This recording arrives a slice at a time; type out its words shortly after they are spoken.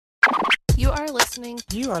You are listening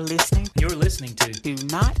You're listening to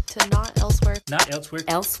Not Elsewhere. Not Elsewhere.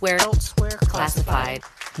 Elsewhere Classified.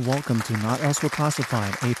 Welcome to Not Elsewhere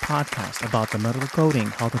Classified, a podcast about the medical coding,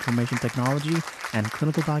 health information technology, and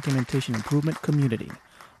clinical documentation improvement community.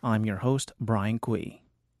 I'm your host, Brian Kui.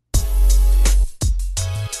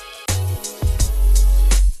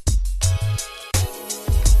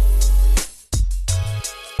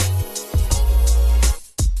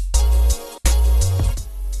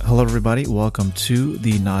 Hello, everybody. Welcome to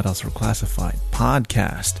the Not Elsewhere Classified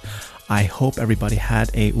podcast. I hope everybody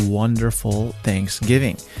had a wonderful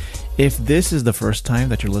Thanksgiving. If this is the first time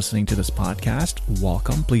that you're listening to this podcast,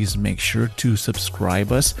 welcome. Please make sure to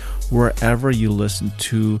subscribe us wherever you listen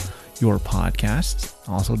to your podcasts.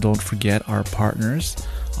 Also, don't forget our partners.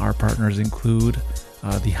 Our partners include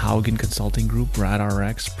the Haugen Consulting Group,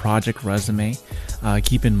 RadRx, Project Resume.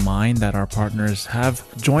 Keep in mind that our partners have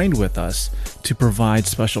joined with us to provide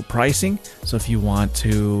special pricing. So if you want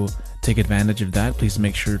to take advantage of that, please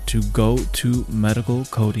make sure to go to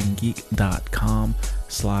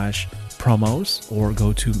medicalcodinggeek.com/promos or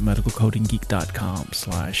go to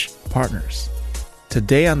medicalcodinggeek.com/partners.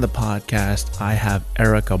 Today on the podcast, I have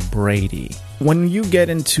Erica Brady. When you get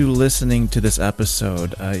into listening to this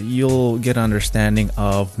episode, you'll get an understanding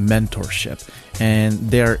of mentorship. And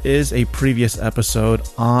there is a previous episode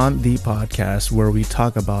on the podcast where we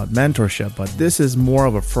talk about mentorship, but this is more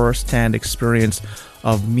of a first-hand experience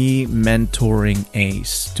of me mentoring a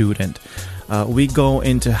student. We go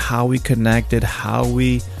into how we connected, how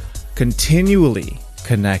we continually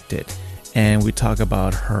connected, and we talk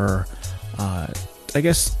about her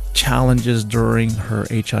challenges during her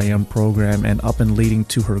HIM program and up and leading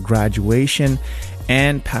to her graduation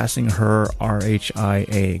and passing her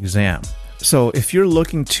RHIA exam. So if you're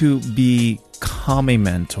looking to become a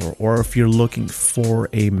mentor, or if you're looking for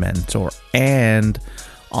a mentor, and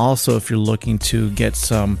also if you're looking to get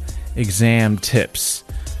some exam tips,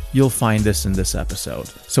 you'll find this in this episode.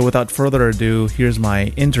 So without further ado, here's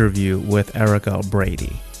my interview with Erica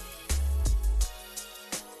Brady.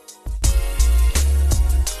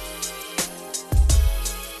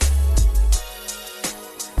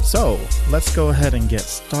 So let's go ahead and get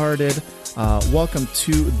started. Welcome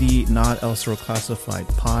to the Not Elsewhere Classified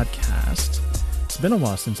podcast. It's been a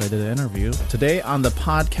while since I did an interview. Today on the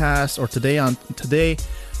podcast, or today on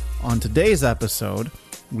today's episode,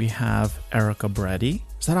 we have Erica Brady.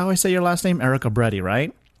 Is that how I say your last name? Erica Brady,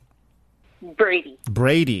 right? Brady.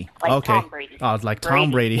 Like okay. Tom Brady. Oh, it's like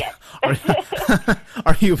Tom Brady. Yes.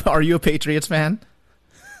 Are you a Patriots fan?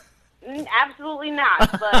 Absolutely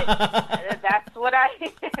not, but that's what I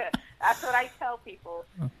tell people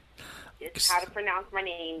is how to pronounce my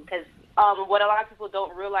name, because what a lot of people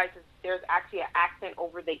don't realize is there's actually an accent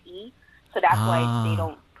over the E, so that's why they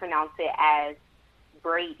don't pronounce it as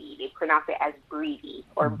Brady. They pronounce it as Breedy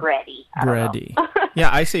or Brady. Brady. Yeah,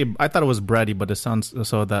 I thought it was Brady, but it sounds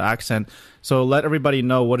so the accent. So let everybody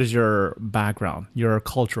know, what is your background, your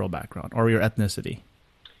cultural background, or your ethnicity?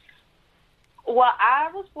 Well, I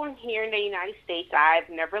was born here in the United States. I've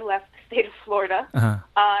never left the state of Florida.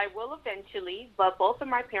 I will eventually, but both of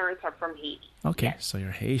my parents are from Haiti. Okay, yes. So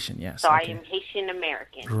you're Haitian, yes. So okay. I am Haitian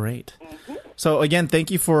American. Great. Mm-hmm. So again,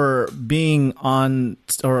 thank you for being on,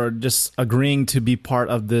 or just agreeing to be part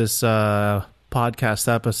of this podcast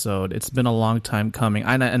episode. It's been a long time coming,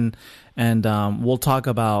 and we'll talk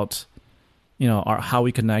about how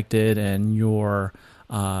we connected and your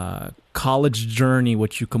college journey,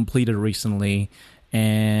 which you completed recently,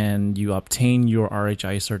 and you obtained your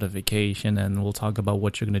RHI certification, and we'll talk about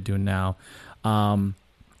what you're going to do now.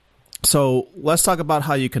 So let's talk about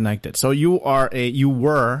how you connected. So you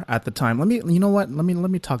were at the time. Let me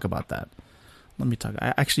talk about that.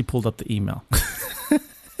 I actually pulled up the email.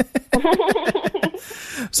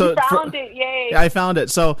 So you found it, yay! I found it.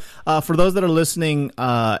 So for those that are listening,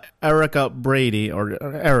 Erica Brady, or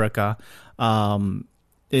Erica,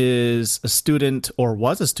 is a student, or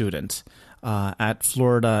was a student, at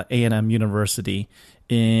Florida A&M University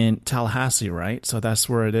in Tallahassee, right? So that's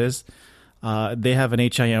where it is. They have an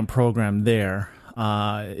HIM program there.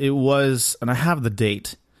 It was, and I have the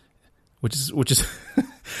date, which is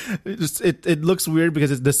it looks weird because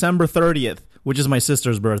it's December 30th, which is my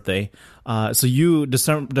sister's birthday. So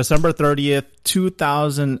December 30th,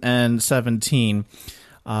 2017.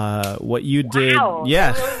 What you did? Wow,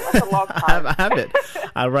 Yeah, that's a long time. I have it.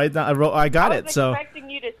 I got it. So expecting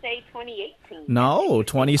you to say 2018. no,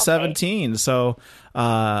 2017. Okay. So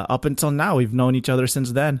up until now, we've known each other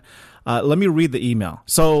since then. Let me read the email.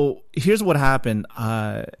 So here's what happened.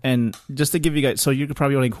 And just to give you guys, so you could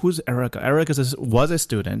probably like, who's Erica? Erica was a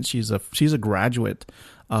student. She's a graduate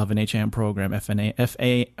of an HIM program,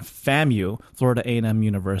 FAMU, Florida A&M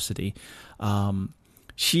University.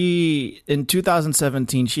 She, in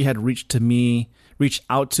 2017, she had reached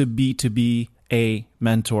out to be a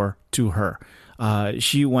mentor to her.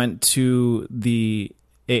 She went to the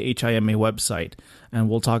AHIMA website, and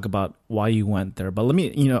we'll talk about why you went there. But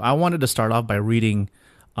I wanted to start off by reading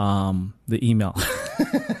the email,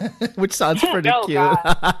 which sounds pretty cute.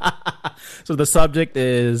 So the subject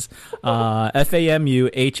is FAMU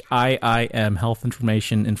HIIM, Health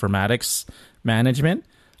Information Informatics Management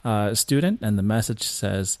student, and the message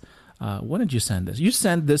says, when did you send this? You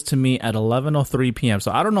sent this to me at 11:03 p.m.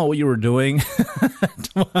 So I don't know what you were doing.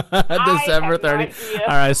 December 30. All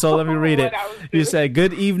right, so let me read it. You said,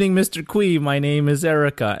 "Good evening, Mr. Quee. My name is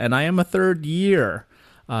Erica, and I am a third year."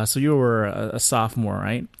 So you were a sophomore,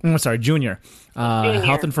 right? I'm sorry, junior.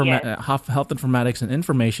 Health informatics and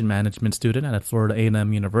information management student at Florida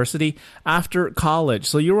A&M University after college.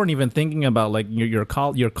 So you weren't even thinking about like your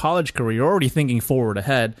college career. You're already thinking forward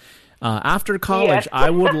ahead. After college, I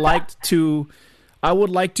would like to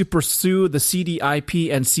pursue the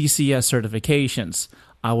CDIP and CCS certifications.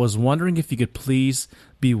 I was wondering if you could please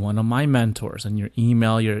be one of my mentors, and your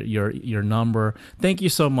email, your number. Thank you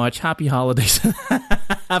so much. Happy holidays.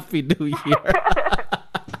 Happy New Year.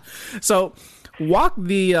 So walk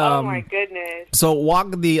the oh my goodness. So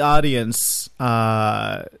walk the audience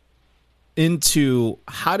into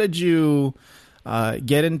how did you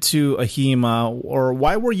get into AHIMA, or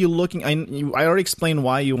why were you looking? I already explained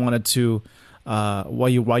why you wanted to, why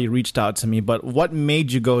you reached out to me, but what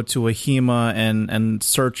made you go to AHIMA and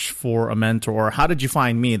search for a mentor, or how did you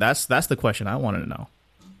find me? That's the question I wanted to know.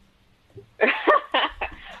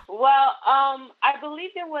 Well, I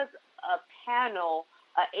believe there was a panel,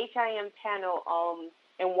 a HIM panel,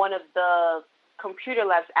 in one of the computer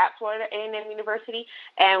labs at Florida A&M University,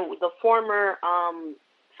 and the former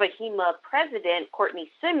FAHIMA president,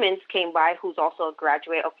 Courtney Simmons, came by, who's also a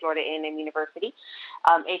graduate of Florida A&M University,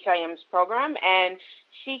 HIM's program, and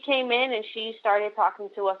she came in and she started talking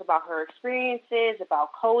to us about her experiences,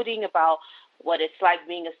 about coding, about what it's like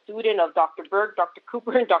being a student of Dr. Berg, Dr.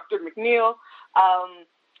 Cooper, and Dr. McNeil,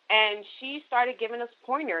 and she started giving us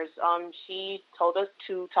pointers. She told us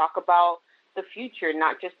to talk about the future,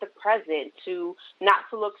 not just the present, not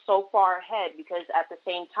to look so far ahead, because at the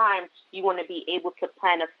same time, you want to be able to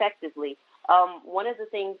plan effectively. One of the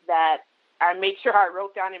things that I made sure I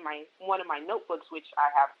wrote down in one of my notebooks, which I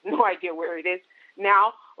have no idea where it is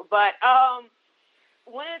now, but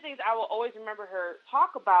one of the things I will always remember her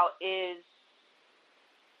talk about is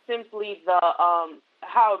simply the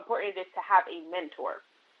how important it is to have a mentor.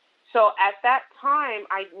 So at that time,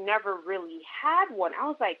 I never really had one. I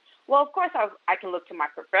was like, well, of course, I can look to my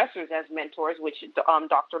professors as mentors, which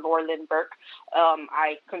Dr. Laura Lynn Burke,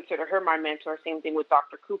 I consider her my mentor. Same thing with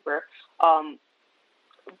Dr. Cooper.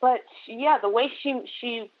 But yeah, the way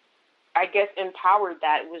she, I guess, empowered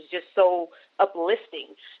that was just so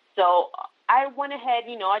uplifting. So I went ahead,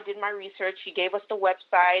 I did my research. She gave us the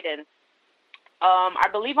website, and I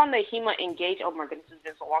believe on the HIMA Engage, oh my goodness, it's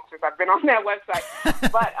been so long since I've been on that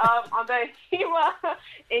website, but on the HIMA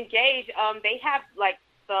Engage, they have like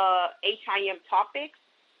the HIM topics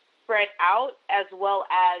spread out, as well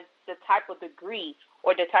as the type of degree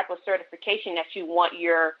or the type of certification that you want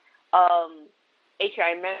your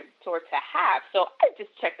HIM mentor to have. So I just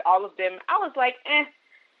checked all of them. I was like,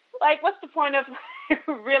 like what's the point of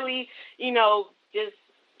really, just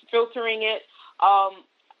filtering it?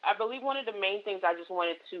 I believe one of the main things I just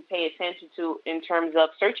wanted to pay attention to in terms of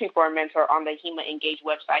searching for a mentor on the HIMA Engage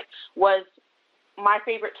website was my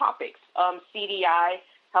favorite topics, CDI,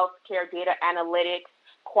 healthcare data analytics,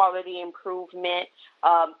 quality improvement,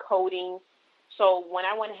 coding. So when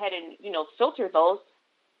I went ahead and, filter those,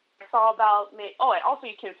 I saw about, and also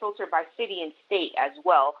you can filter by city and state as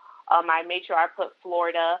well. I made sure I put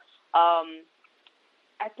Florida.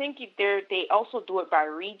 I think they also do it by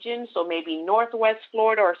region, so maybe Northwest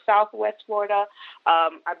Florida or Southwest Florida.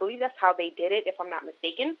 I believe that's how they did it, if I'm not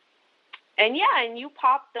mistaken. And you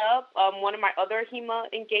popped up. One of my other HIMA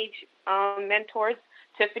Engage mentors,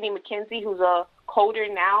 Tiffany McKenzie, who's a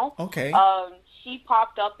coder now. Okay. She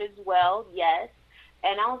popped up as well, yes.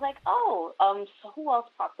 And I was like, so who else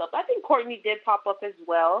popped up? I think Courtney did pop up as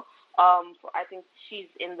well. I think she's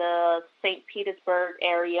in the St. Petersburg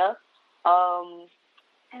area.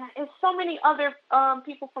 And there's so many other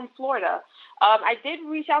people from Florida. I did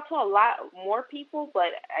reach out to a lot more people,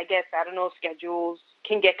 but I guess, I don't know, schedules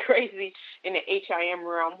can get crazy in the HIM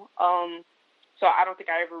realm. So I don't think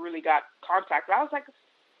I ever really got contacted. I was like,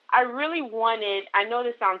 I really wanted, I know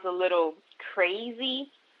this sounds a little crazy,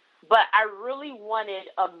 but I really wanted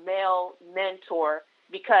a male mentor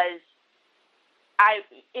because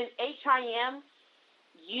in HIM,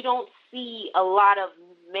 you don't see a lot of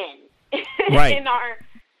men right. in our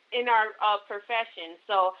profession.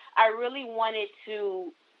 So I really wanted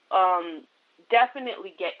to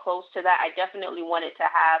definitely get close to that. I definitely wanted to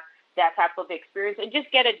have that type of experience and just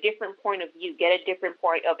get a different point of view, get a different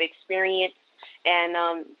point of experience,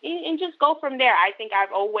 and just go from there. I think I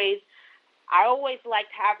always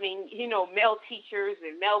liked having, male teachers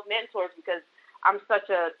and male mentors because I'm such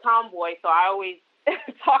a tomboy. So I always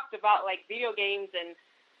talked about like video games and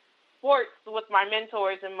sports with my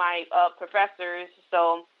mentors and my professors.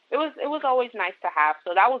 So it was always nice to have.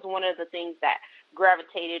 So that was one of the things that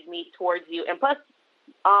gravitated me towards you. And plus,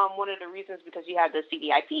 one of the reasons because you had the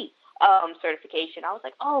CDIP certification. I was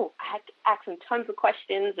like, oh, I had to ask him tons of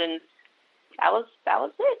questions, and that was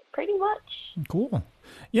it, pretty much. Cool.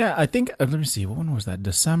 Yeah, I think, let me see, when was that?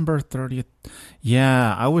 December 30th?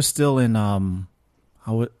 Yeah, I was still in,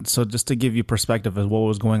 so just to give you perspective of what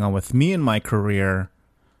was going on with me in my career,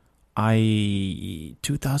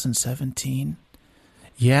 2017?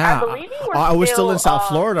 Yeah. I believe you were I was still in South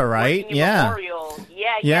Florida, right? Yeah.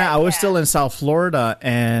 I was still in South Florida,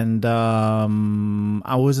 and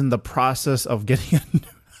I was in the process of getting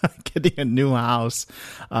a new house.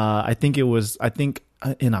 I think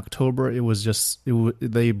in October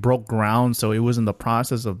they broke ground, so it was in the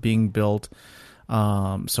process of being built.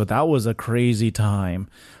 So that was a crazy time.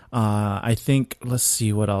 I think, let's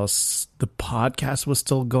see what else. The podcast was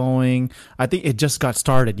still going. I think it just got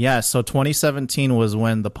started. Yes. So 2017 was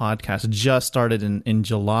when the podcast just started in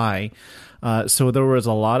July. So there was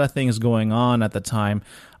a lot of things going on at the time.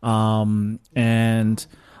 And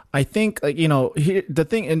I think, the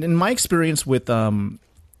thing in my experience with,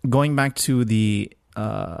 going back to the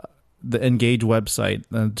Engage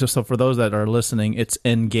website, just so for those that are listening, it's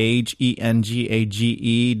Engage,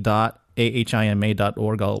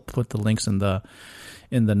 ENGAGE.AHIMA.org. I'll put the links in the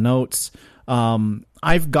notes.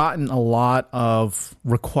 I've gotten a lot of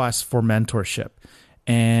requests for mentorship,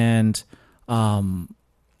 and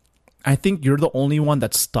I think you're the only one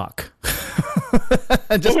that's stuck.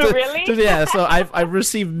 Really? Yeah. So I've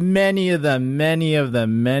received many of them,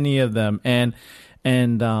 and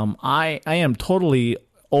I am totally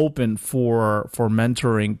open for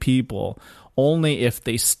mentoring people only if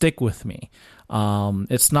they stick with me.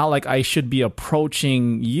 It's not like I should be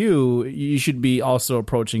approaching you. You should be also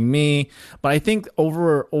approaching me. But I think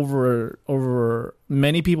over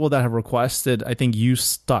many people that have requested, I think you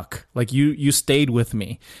stuck. Like you stayed with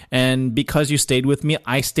me, and because you stayed with me,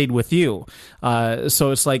 I stayed with you.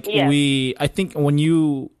 So it's like I think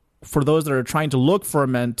for those that are trying to look for a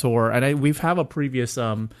mentor, and we've have a previous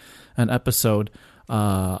an episode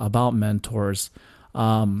about mentors.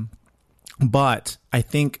 But I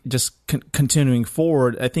think just continuing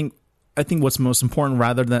forward, I think what's most important,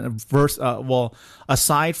 rather than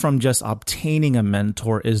aside from just obtaining a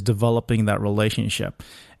mentor, is developing that relationship.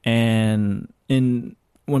 And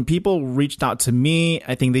when people reached out to me,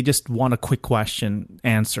 I think they just want a quick question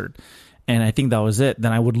answered. And I think that was it.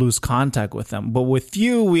 Then I would lose contact with them. But with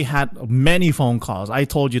you, we had many phone calls. I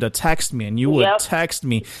told you to text me, and you would text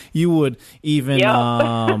me. You would even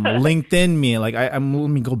LinkedIn me. Like let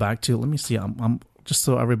me go back to. Let me see. I'm just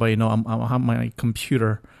so everybody know. I have my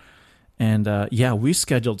computer, and we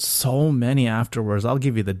scheduled so many afterwards. I'll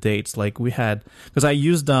give you the dates. Like we had, because I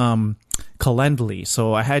used Calendly.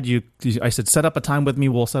 So I had you. I said set up a time with me.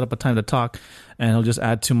 We'll set up a time to talk, and it'll just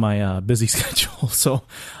add to my busy schedule. So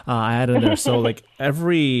I added there. So like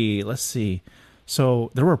let's see. So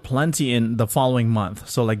there were plenty in the following month.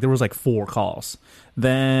 So like there was like 4 calls.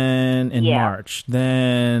 Then in March,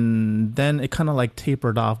 then it kind of like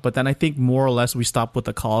tapered off. But then I think more or less we stopped with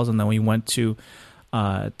the calls, and then we went to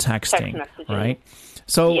texting, right?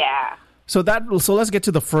 So so let's get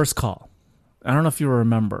to the first call. I don't know if you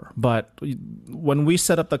remember, but when we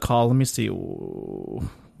set up the call, let me see.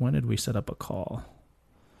 When did we set up a call?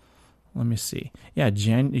 Let me see. Yeah,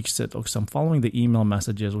 you said, okay, so I'm following the email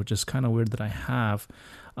messages, which is kind of weird that I have.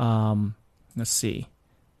 Let's see.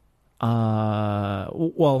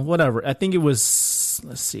 Well, whatever. I think it was,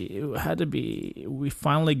 let's see. It had to be, we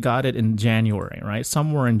finally got it in January, right?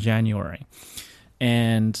 Somewhere in January.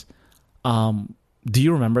 And do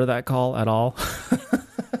you remember that call at all?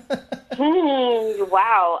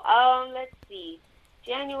 Wow. Let's see.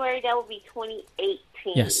 January, that would be 2018.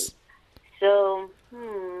 Yes. So,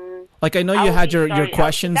 like I know you had your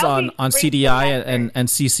questions on CDI and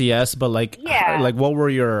CCS, but like what were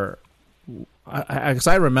your? Because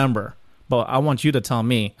I remember, but I want you to tell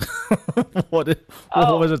me what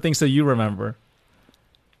was the things that you remember.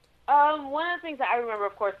 One of the things that I remember,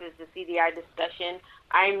 of course, is the CDI discussion.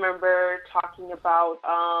 I remember talking about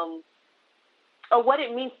what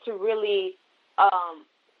it means to really,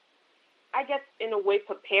 I guess, in a way,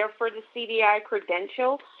 prepare for the CDI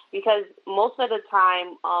credential, because most of the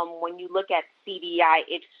time when you look at CDI,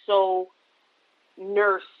 it's so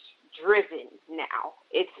nurse-driven now.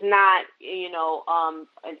 It's not,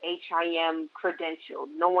 an HIM credential.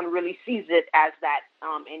 No one really sees it as that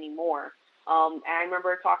anymore. And I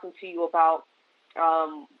remember talking to you about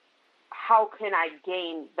how can I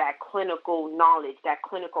gain that clinical knowledge, that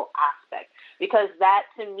clinical aspect, because that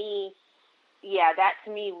to me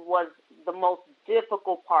was the most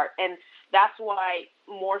difficult part. And that's why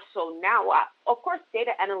more so now, of course,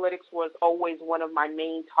 data analytics was always one of my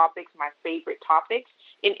main topics, my favorite topics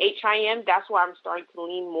in HIM. That's why I'm starting to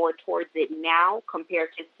lean more towards it now compared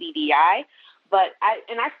to CDI. But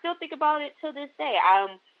I still think about it to this day.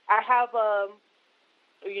 I have a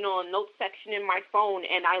note section in my phone,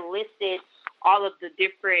 and I listed all of the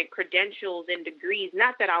different credentials and degrees,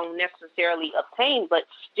 not that I'll necessarily obtain, but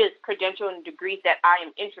just credentials and degrees that I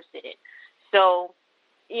am interested in. So,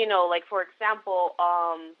 like, for example,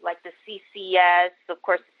 like the CCS, of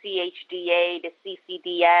course, the CHDA, the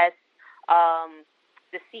CCDS,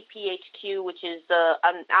 the CPHQ, which is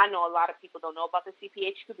I know a lot of people don't know about the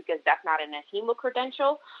CPHQ because that's not an AHIMA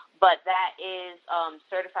credential, but that is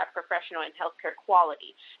Certified Professional in Healthcare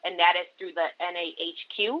Quality, and that is through the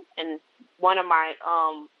NAHQ. And one of my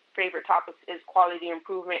favorite topics is quality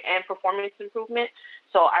improvement and performance improvement.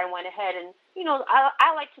 So I went ahead and,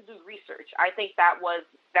 I like to do research. I think that's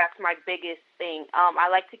my biggest thing. I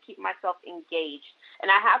like to keep myself engaged,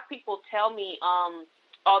 and I have people tell me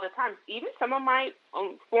all the time, even some of my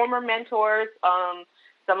former mentors,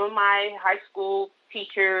 some of my high school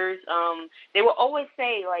teachers, they will always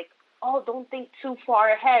say, like, oh, don't think too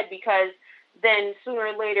far ahead, because then sooner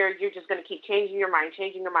or later you're just going to keep changing your mind,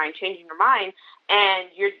 and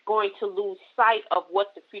you're going to lose sight of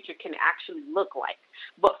what the future can actually look like.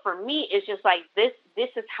 But for me, it's just like this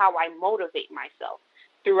is how I motivate myself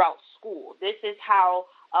throughout school. This is how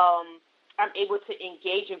I'm able to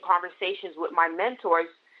engage in conversations with my mentors,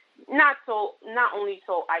 not only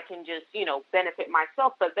so I can just, benefit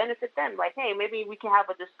myself, but benefit them. Like, hey, maybe we can have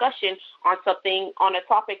a discussion on a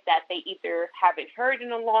topic that they either haven't heard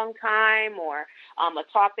in a long time, or a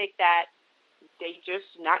topic that they just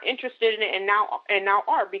not interested in it and now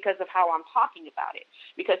are, because of how I'm talking about it.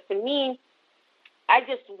 Because to me, I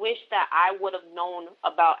just wish that I would have known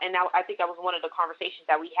about, and now I think that was one of the conversations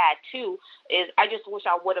that we had too, is I just wish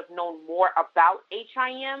I would have known more about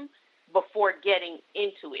HIM before getting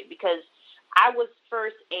into it, because I was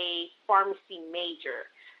first a pharmacy major,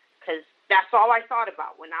 because that's all I thought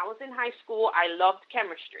about. When I was in high school, I loved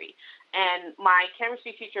chemistry, and my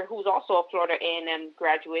chemistry teacher, who's also a Florida A&M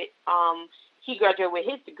graduate, he graduated with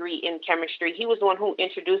his degree in chemistry. He was the one who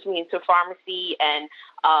introduced me into pharmacy and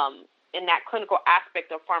in that clinical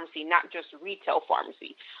aspect of pharmacy, not just retail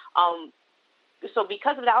pharmacy. So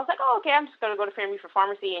because of that, I was like, oh, okay, I'm just going to go to FAMU for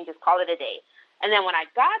pharmacy and just call it a day. And then when I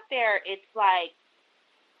got there, it's like,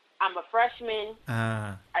 I'm a freshman.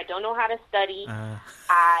 I don't know how to study.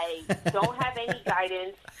 I don't have any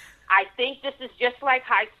guidance. I think this is just like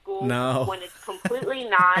high school when it's completely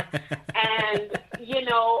not. And,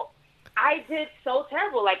 I did so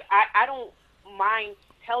terrible. Like, I don't mind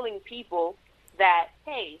telling people that,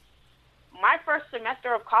 hey, my first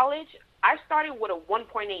semester of college, I started with a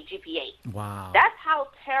 1.8 GPA. Wow. That's how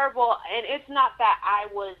terrible. And it's not that I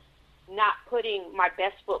was not putting my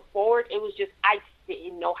best foot forward. It was just I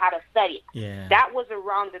didn't know how to study. Yeah. That was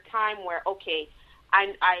around the time where, okay,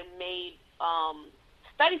 I made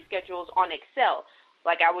study schedules on Excel.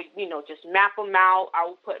 Like, I would, just map them out. I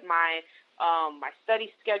would put my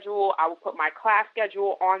study schedule. I would put my class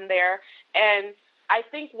schedule on there. And I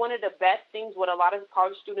think one of the best things what a lot of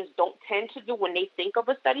college students don't tend to do when they think of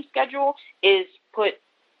a study schedule is put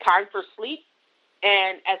time for sleep,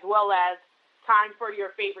 and as well as time for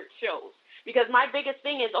your favorite shows. Because my biggest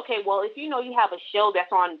thing is, okay, well, if you have a show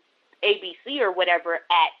that's on ABC or whatever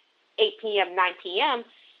at 8 p.m., 9 p.m.,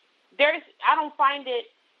 I don't find it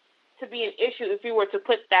to be an issue if you were to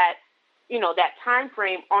put that, that time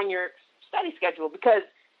frame on your study schedule, because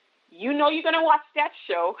you're going to watch that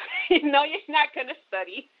show. You're not going to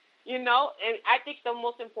study, and I think the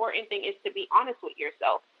most important thing is to be honest with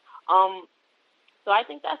yourself. So I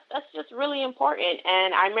think that's just really important.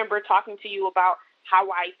 And I remember talking to you about how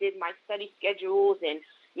I did my study schedules and,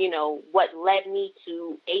 what led me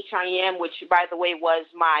to HIM, which, by the way, was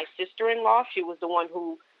my sister-in-law. She was the one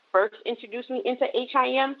who first introduced me into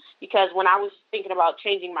HIM, because when I was thinking about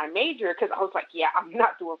changing my major, because I was like, yeah, I'm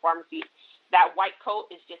not doing pharmacy. that white coat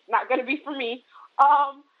is just not going to be for me.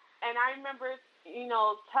 And I remember,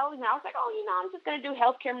 telling her, I was like, I'm just going to do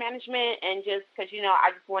healthcare management, and just because,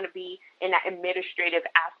 I just want to be in that administrative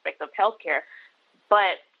aspect of healthcare.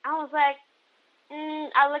 But I was like,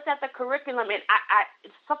 I looked at the curriculum, and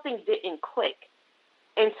something didn't click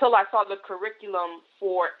until I saw the curriculum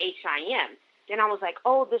for HIM. Then I was like,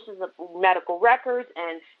 this is medical records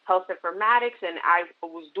and health informatics, and I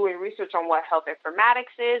was doing research on what health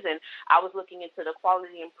informatics is, and I was looking into the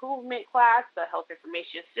quality improvement class, the health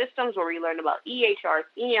information systems, where we learned about EHRs,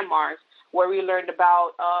 EMRs, where we learned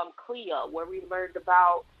about CLIA, where we learned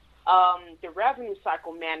about the revenue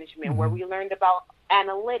cycle management, where we learned about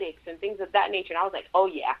analytics and things of that nature. And I was like,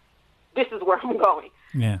 this is where I'm going.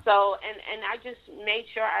 Yeah. So, and I just made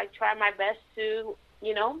sure I tried my best to,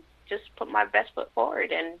 just put my best foot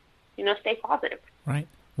forward and, stay positive. Right.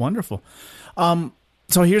 Wonderful.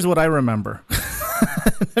 So here's what I remember.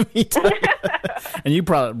 Let me tell you. And you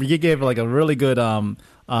gave like a really good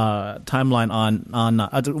timeline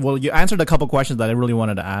on well, you answered a couple questions that I really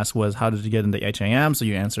wanted to ask, was how did you get into HIM? So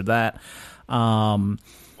you answered that. And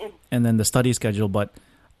then the study schedule, but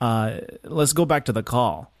let's go back to the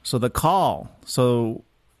call. So the call. So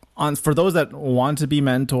for those that want to be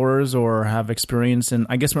mentors or have experience in,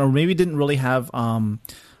 I guess, or maybe didn't really have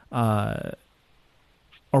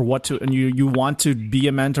or what to, and you want to be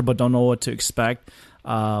a mentor but don't know what to expect.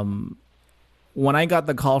 When I got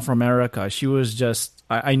the call from Erica, she was just,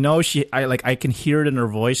 I can hear it in her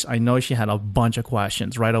voice. I know she had a bunch of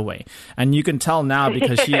questions right away. And you can tell now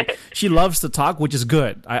because she loves to talk, which is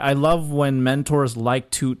good. I love when mentors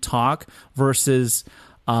like to talk versus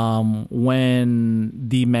when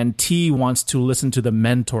the mentee wants to listen to the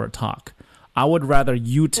mentor talk. I would rather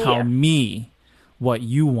you tell me what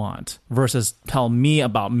you want versus tell me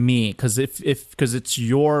about me, because because it's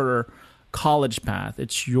your college path,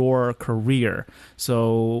 it's your career.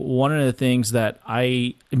 So one of the things that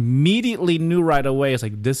I immediately knew right away is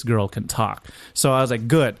like, this girl can talk. So I was like,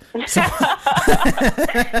 good. So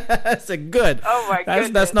I said, good. Oh my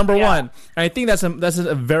goodness. That's number one. And I think that's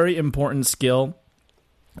a very important skill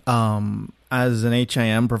as an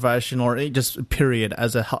HIM professional, or just period,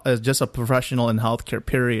 as just a professional in healthcare,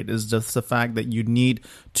 period, is just the fact that you need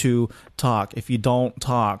to talk. If you don't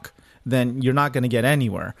talk, then you're not going to get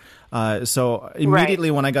anywhere. So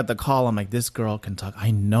immediately when I got the call, I'm like, this girl can talk.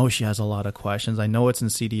 I know she has a lot of questions. I know it's in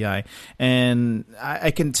CDI. And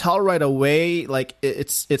I can tell right away, like,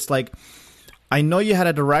 it's like, I know you had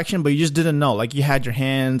a direction, but you just didn't know. Like, you had your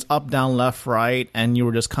hands up, down, left, right, and you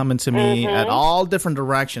were just coming to me at all different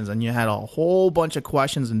directions. And you had a whole bunch of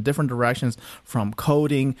questions in different directions, from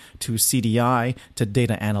coding to CDI to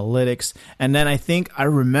data analytics. And then I think I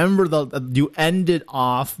remember you ended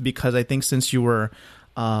off, because I think since you were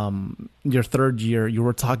your third year, you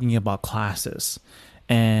were talking about classes.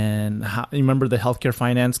 And you remember the healthcare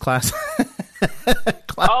finance class?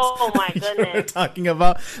 Oh my goodness! You were talking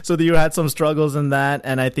about, so you had some struggles in that,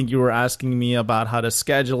 and I think you were asking me about how to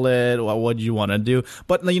schedule it, or what you want to do.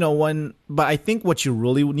 But but I think what you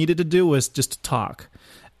really needed to do was just to talk,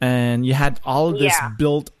 and you had all of this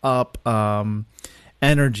built up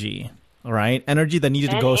energy. Right? Energy that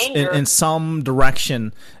needed to go in some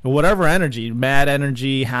direction, whatever energy, mad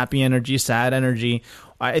energy, happy energy, sad energy.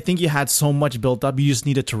 I think you had so much built up, you just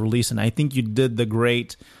needed to release it. And I think you did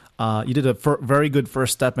you did a very good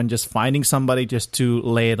first step in just finding somebody just to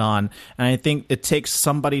lay it on. And I think it takes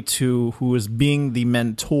somebody who is being the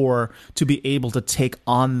mentor to be able to take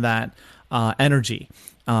on that energy.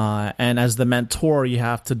 And as the mentor, you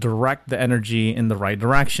have to direct the energy in the right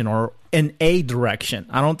direction, or in a direction.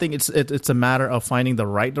 I don't think it's a matter of finding the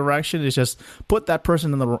right direction. It's just put that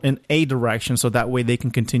person in a direction, so that way they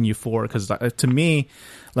can continue forward. Because to me,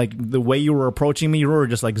 like, the way you were approaching me, you were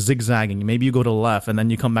just like zigzagging. Maybe you go to the left, and then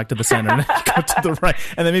you come back to the center, and then you go to the right,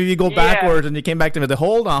 and then maybe you go backwards, and you came back to me.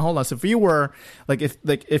 Hold on. So if you were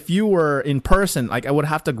if you were in person, like, I would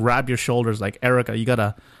have to grab your shoulders, like, Erica, you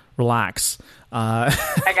gotta relax. I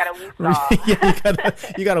gotta woosah. Yeah,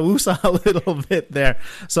 you gotta woosah a little bit there.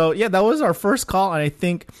 So yeah, that was our first call, and I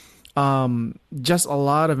think just a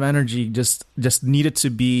lot of energy just needed to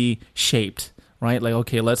be shaped, right? Like,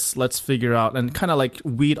 okay, let's figure out and kind of like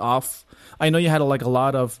weed off. I know you had a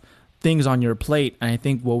lot of things on your plate, and I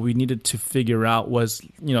think what we needed to figure out was,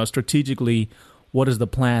 strategically, what is the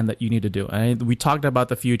plan that you need to do? And we talked about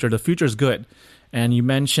the future. The future is good. And you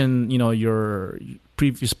mentioned, your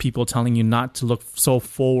previous people telling you not to look so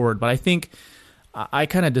forward. But I think I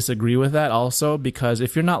kind of disagree with that also, because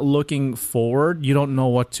if you're not looking forward, you don't know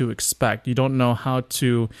what to expect. You don't know how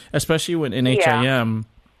to, especially when in HIM,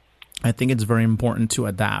 I think it's very important to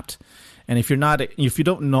adapt. And if you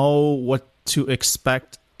don't know to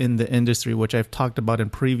expect in the industry, which I've talked about in a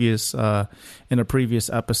previous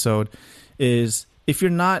episode, is if you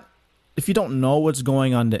don't know what's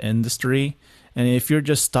going on in the industry, and if you're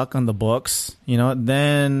just stuck on the books,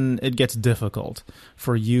 then it gets difficult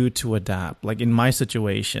for you to adapt. Like in my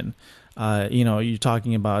situation, you're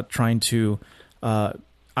talking about trying to.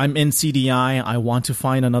 I'm in CDI. I want to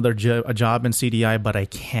find a job in CDI, but I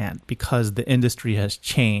can't because the industry has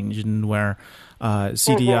changed and where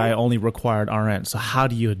CDI only required RN. So how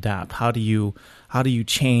do you adapt? How do you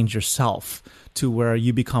change yourself to where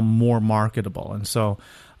you become more marketable? And so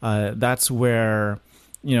that's where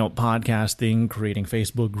podcasting, creating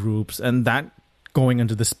Facebook groups, and that going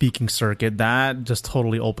into the speaking circuit, that just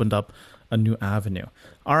totally opened up a new avenue.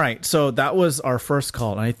 All right, so that was our first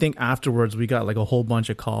call, and I think afterwards we got like a whole bunch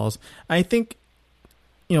of calls. I think,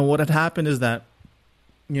 what had happened is that,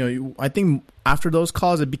 I think after those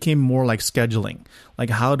calls, it became more like scheduling.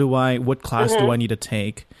 Like, what class do I need to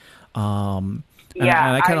take? And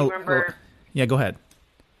I kind of remember. Yeah, go ahead.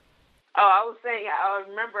 Oh, I was saying, I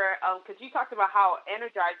remember, because you talked about how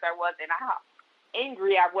energized I was and how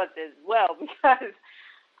angry I was as well, because,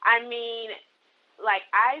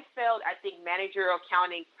 I failed, I think, managerial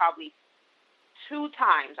accounting probably 2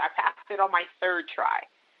 times. I passed it on my 3rd try.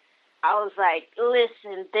 I was like,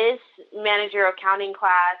 listen, this managerial accounting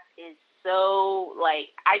class is so,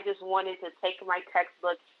 I just wanted to take my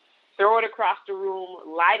textbook, throw it across the room,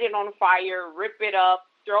 light it on fire, rip it up,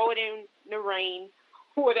 throw it in the rain,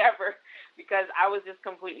 whatever, because I was just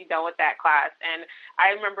completely done with that class. And I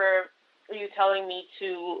remember you telling me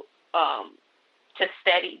to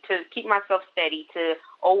keep myself steady, to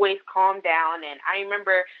always calm down. And I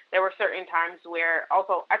remember there were certain times where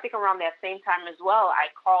also, I think around that same time as well, I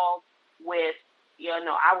called with,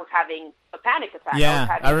 I was having a panic attack. Yeah,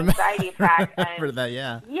 I was having an anxiety attack. I remember that,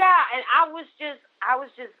 yeah. Yeah, and I was just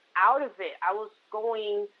out of it. I was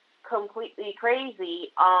going completely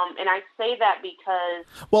crazy. And I say that because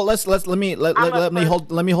let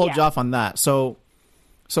me hold you off on that. So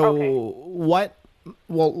okay. What?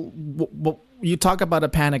 Well, you talk about a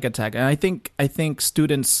panic attack, and I think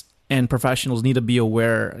students and professionals need to be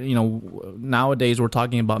aware. Nowadays we're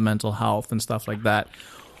talking about mental health and stuff like that.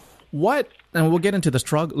 And we'll get into the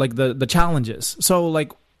struggle, like the challenges. So,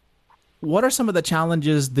 like, what are some of the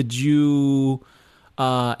challenges that you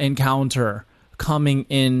encounter coming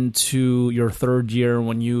into your 3rd year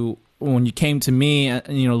when you came to me,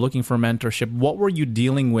 looking for mentorship? What were you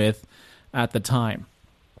dealing with at the time?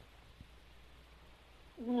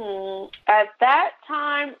 At that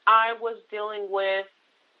time, I was dealing with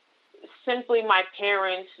simply my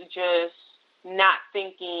parents just not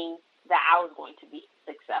thinking that I was going to be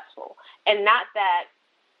successful. And not that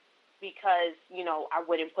because, I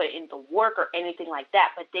wouldn't put in the work or anything like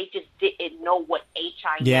that, but they just didn't know what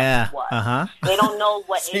HIM was. Uh-huh. They don't know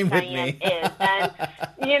what HIM is. And,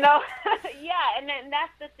 and then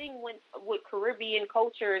that's the thing with Caribbean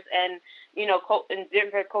cultures and, and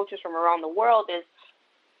different cultures from around the world is,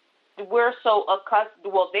 we're so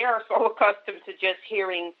accustomed, they are so accustomed to just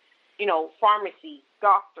hearing, pharmacy,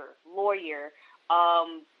 doctor, lawyer,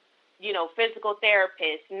 physical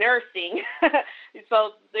therapist, nursing.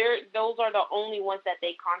 So those are the only ones that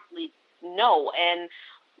they constantly know. And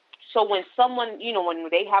so when someone, when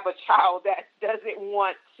they have a child that doesn't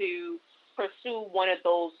want to pursue one of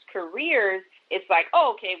those careers, it's like,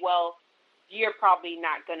 oh, okay, well, you're probably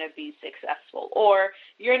not going to be successful, or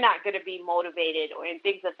you're not going to be motivated, or and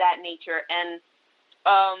things of that nature. And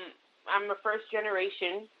I'm a 1st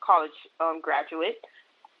generation college graduate.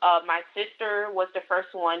 My sister was the first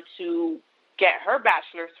one to get her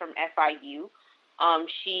bachelor's from FIU.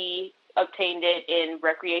 She obtained it in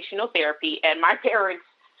recreational therapy, and my parents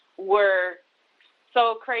were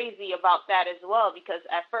so crazy about that as well, because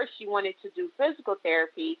at first she wanted to do physical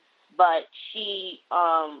therapy, but she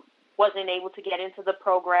wasn't able to get into the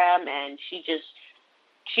program, and she just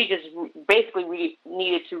basically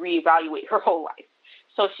needed to reevaluate her whole life.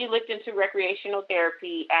 So she looked into recreational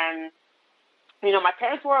therapy, and my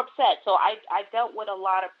parents were upset. So I dealt with a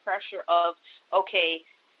lot of pressure of, okay,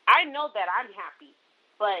 I know that I'm happy,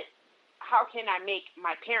 but how can I make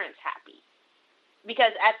my parents happy?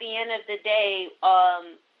 Because at the end of the day,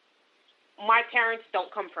 my parents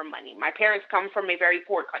don't come from money. My parents come from a very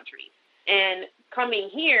poor country. And coming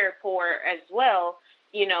here poor as well,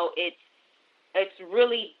 it's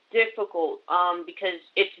really difficult because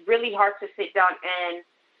it's really hard to sit down and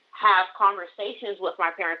have conversations with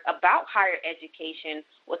my parents about higher education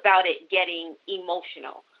without it getting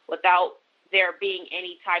emotional, without there being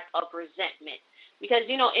any type of resentment. Because,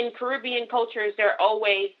 in Caribbean cultures, they're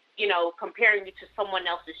always comparing you to someone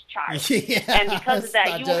else's child. Yeah, and because of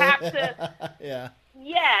that, you have to, yeah.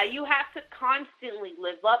 yeah, you have to constantly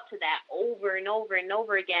live up to that over and over and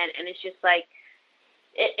over again. And it's just like,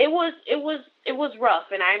 it was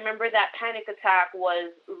rough. And I remember that panic attack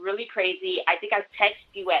was really crazy. I think I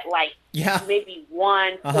texted you at like maybe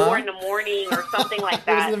 1, 4 in the morning or something like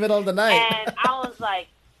that. It was in the middle of the night. And I was like,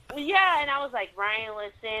 Ryan,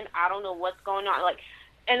 listen, I don't know what's going on. Like,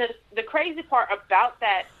 and the crazy part about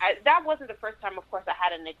that, that wasn't the first time, of course, I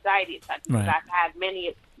had an anxiety attack, because I've had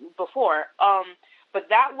many before. But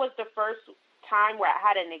that was the first time where I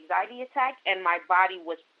had an anxiety attack and my body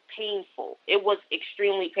was painful. It was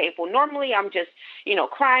extremely painful. Normally I'm just,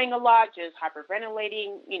 crying a lot, just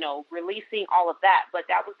hyperventilating, releasing all of that. But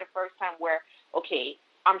that was the first time where, okay,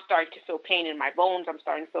 I'm starting to feel pain in my bones. I'm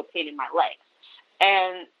starting to feel pain in my legs.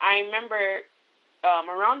 And I remember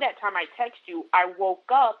around that time I texted you, I woke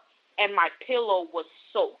up and my pillow was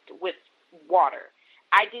soaked with water.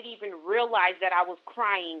 I didn't even realize that I was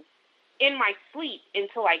crying in my sleep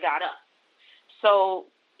until I got up. So,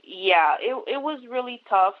 yeah, it was really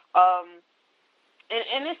tough.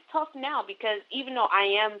 And it's tough now because even though I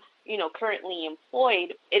am, currently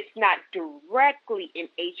employed, it's not directly in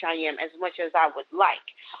HIM as much as I would like.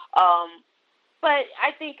 But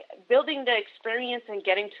I think building the experience and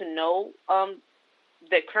getting to know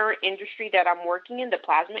the current industry that I'm working in, the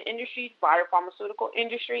plasma industry, biopharmaceutical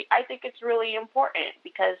industry, I think it's really important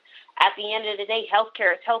because at the end of the day,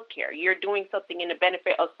 healthcare is healthcare. You're doing something in the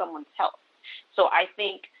benefit of someone's health. So I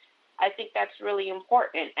think that's really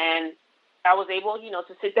important. And I was able,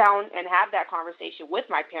 to sit down and have that conversation with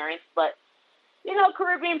my parents. But,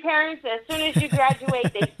 Caribbean parents, as soon as you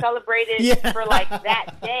graduate, they celebrated for like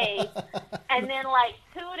that day. And then like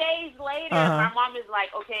 2 days later, my mom is like,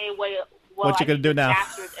 okay, well, what you gonna do now?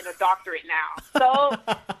 Master's and a doctorate now. So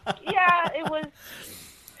yeah, it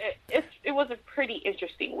was a pretty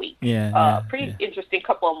interesting week. Pretty interesting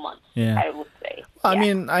couple of months. I would say.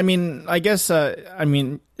 I mean, I guess.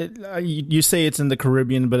 You say it's in the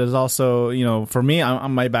Caribbean, but it's also, for me,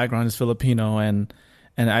 my background is Filipino, and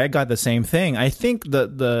I got the same thing. I think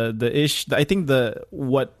the issue. I think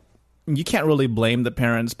what you can't really blame the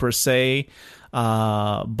parents per se.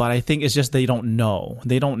 But I think it's just they don't know.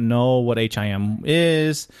 They don't know what HIM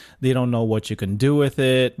is. They don't know what you can do with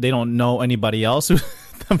it. They don't know anybody else who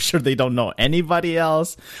I'm sure they don't know anybody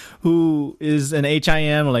else who is an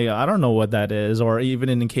HIM. Like, I don't know what that is. Or even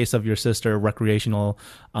in the case of your sister, recreational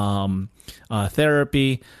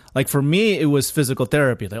therapy. Like for me, it was physical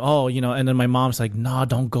therapy. Like, and then my mom's like, no,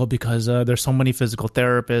 don't go because there's so many physical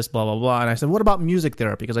therapists, blah, blah, blah. And I said, what about music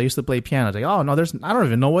therapy? Because I used to play piano. I was like, oh, no, I don't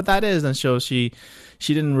even know what that is. And so she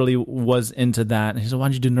didn't really was into that. And she said, why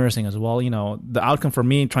don't you do nursing? I said, well, the outcome for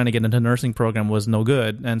me trying to get into the nursing program was no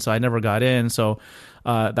good. And so I never got in. So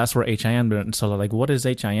that's where HIM. And so like, what is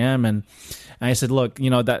HIM? And I said, look,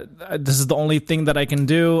 that this is the only thing that I can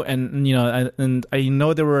do. And, I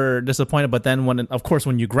know they were disappointed. But then when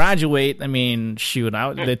you graduate, I mean, shoot,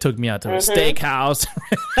 they took me out to a steakhouse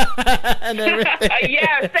and everything.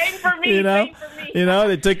 Same for me. Same for me.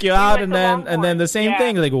 They took you out and then the same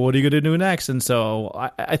thing. Like, well, what are you going to do next? And so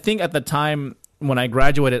I think at the time when I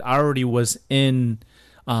graduated, I already was in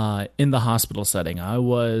the hospital setting. I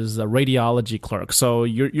was a radiology clerk. So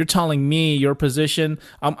you're telling me your position.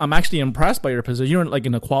 I'm actually impressed by your position. You're like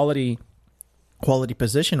in a quality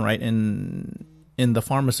position, right? In the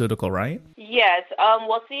pharmaceutical, right? Yes.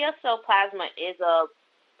 Well, CSL Plasma is a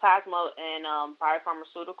plasma and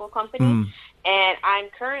biopharmaceutical company, and I'm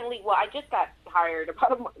currently. Well, I just got hired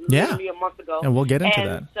about maybe a month ago, and we'll get into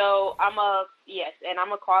that. So I'm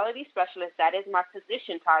a quality specialist. That is my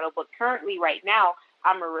position title. But currently, right now,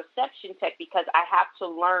 I'm a reception tech because I have to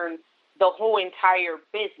learn the whole entire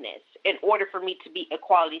business in order for me to be a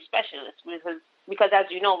quality specialist. Because as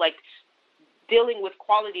you know, like, dealing with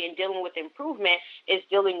quality and dealing with improvement is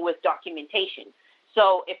dealing with documentation.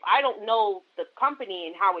 So if I don't know the company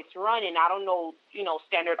and how it's run, and I don't know,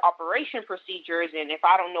 standard operation procedures, and if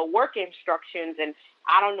I don't know work instructions, and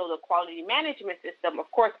I don't know the quality management system, of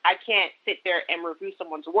course, I can't sit there and review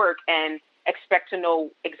someone's work and expect to know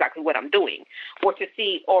exactly what I'm doing, or to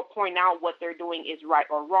see or point out what they're doing is right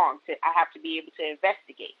or wrong. I have to be able to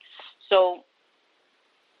investigate. So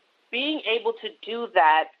being able to do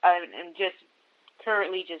that and just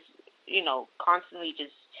currently just, constantly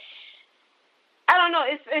just, I don't know,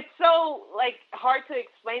 it's so, like, hard to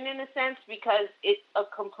explain in a sense because it's a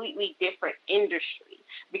completely different industry.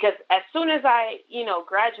 Because as soon as I,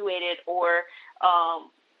 graduated or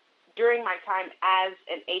during my time as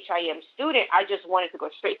an HIM student, I just wanted to go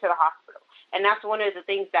straight to the hospital. And that's one of the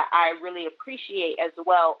things that I really appreciate as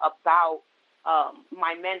well about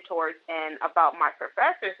my mentors and about my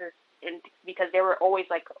professors because they were always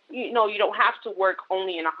like, you don't have to work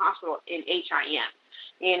only in a hospital in HIM.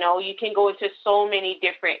 You can go into so many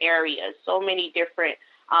different areas, so many different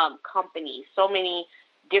companies, so many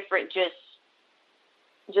different just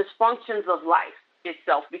functions of life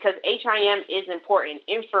itself, because HIM is important.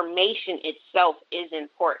 Information itself is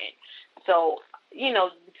important. So,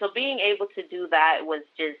 so being able to do that was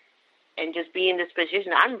just be in this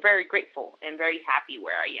position, I'm very grateful and very happy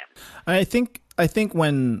where I am. I think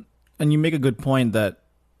and you make a good point that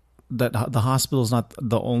the hospital is not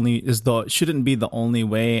the only shouldn't be the only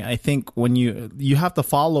way. I think when you have to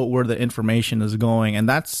follow where the information is going, and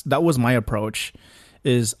that was my approach.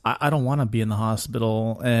 Is I don't want to be in the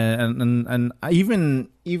hospital, and I,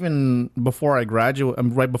 even before I graduate,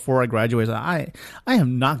 right before I graduated, I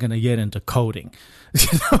am not going to get into coding.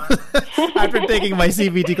 After taking my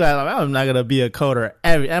CPT class, I'm not going to be a coder.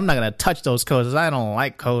 I'm not going to touch those codes. I don't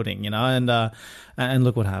like coding, and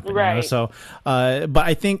look what happened. Right. So, but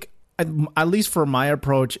I think at least for my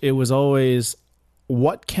approach, it was always,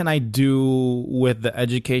 what can I do with the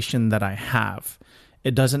education that I have?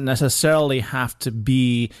 It doesn't necessarily have to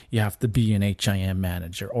be, you have to be an HIM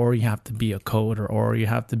manager, or you have to be a coder, or you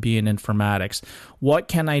have to be in informatics. What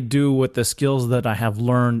can I do with the skills that I have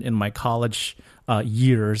learned in my college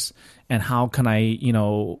years, and how can I,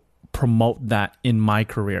 promote that in my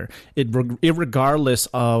career? Irregardless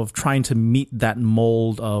of trying to meet that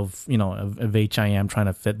mold of HIM, trying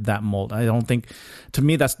to fit that mold. I don't think, to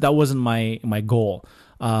me, that wasn't my goal.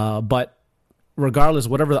 But regardless,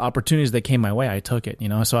 whatever the opportunities that came my way, I took it,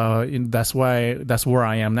 so that's where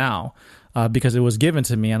I am now, because it was given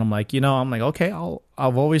to me, and I'm like, okay,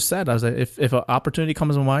 I've always said, I was like, if an opportunity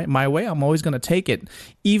comes my way, I'm always going to take it,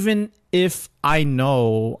 even if I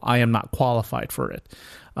know I am not qualified for it.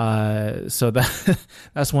 So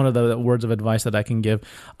that's one of the words of advice that I can give.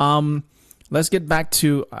 Let's get back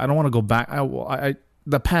to, I don't want to go back.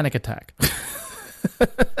 The panic attack.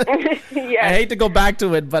 Yes. I hate to go back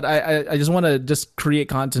to it, but I just want to just create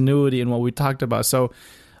continuity in what we talked about. So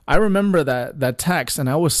I remember that text, and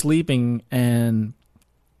I was sleeping, and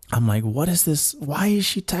I'm like, what is this? Why is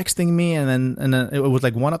she texting me? And then it was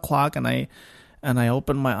like 1:00, and I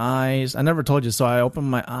opened my eyes. I never told you. So I opened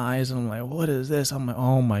my eyes, and I'm like, what is this? I'm like,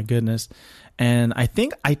 oh my goodness. And I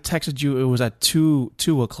think I texted you, it was at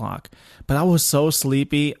 2:00, but I was so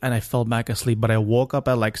sleepy and I fell back asleep, but I woke up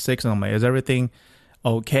at like 6, and I'm like, is everything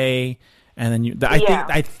okay? And then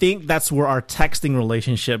I think that's where our texting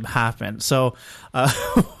relationship happened. So,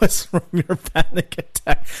 what's from your panic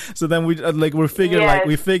attack? So then we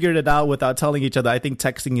figured it out without telling each other. I think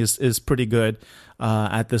texting is pretty good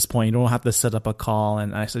at this point. You don't have to set up a call.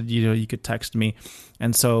 And I said, you could text me,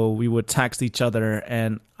 and so we would text each other.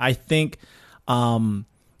 And I think,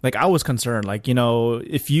 I was concerned,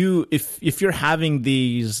 if you're having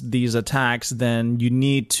these attacks, then you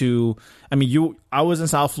need to, I was in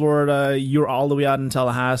South Florida, you're all the way out in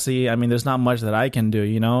Tallahassee. There's not much that I can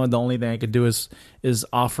do, the only thing I could do is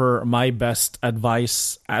offer my best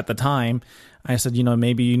advice at the time. I said,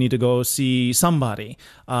 maybe you need to go see somebody,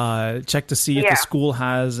 check to see if the school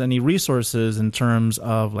has any resources in terms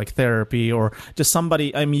of like therapy, or just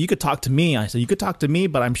somebody. You could talk to me. I said, you could talk to me,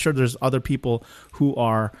 but I'm sure there's other people who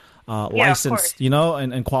are licensed,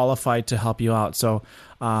 and qualified to help you out. So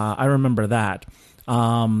I remember that.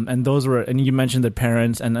 And those were, and you mentioned the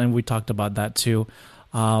parents, and we talked about that too.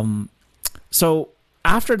 So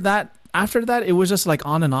after that, it was just like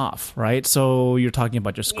on and off, right? So you're talking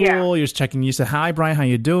about your school, you're checking, you said, hi, Brian, how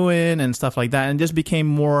you doing? And stuff like that. And just became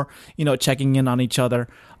more, checking in on each other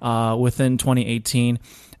within 2018.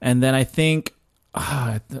 And then I think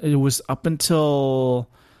it was up until,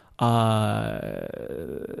 I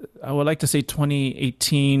would like to say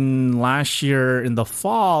 2018, last year in the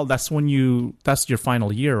fall, that's your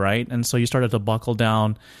final year, right? And so you started to buckle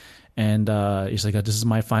down. And he's like, this is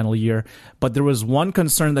my final year. But there was one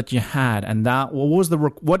concern that you had, and that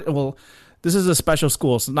this is a special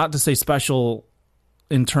school, so not to say special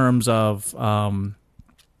in terms of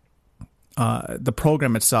the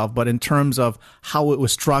program itself, but in terms of how it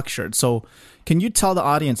was structured. So can you tell the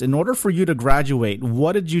audience, in order for you to graduate,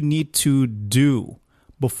 what did you need to do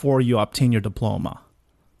before you obtain your diploma?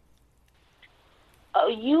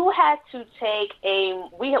 You had to take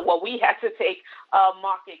we had to take a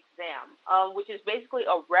mock exam, which is basically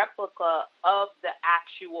a replica of the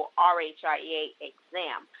actual RHIA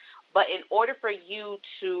exam. But in order for you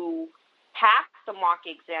to pass the mock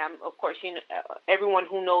exam, of course, everyone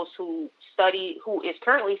who knows who is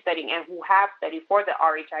currently studying and who have studied for the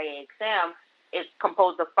RHIA exam is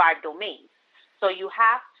composed of 5 domains. So you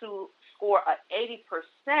have to score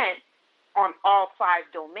 80% on all 5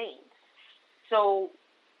 domains. So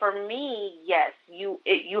for me, yes, you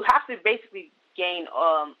have to basically gain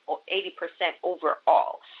 80%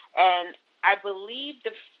 overall. And I believe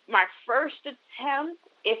my first attempt,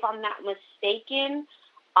 if I'm not mistaken,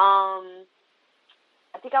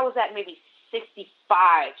 I think I was at maybe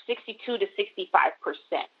 62 to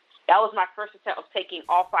 65%. That was my first attempt of taking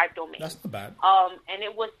all 5 domains. That's not bad. And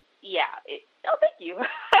it was, thank you.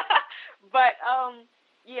 But,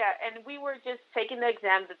 and we were just taking the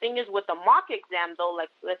exam. The thing is, with the mock exam, though, like,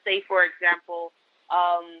 let's say, for example,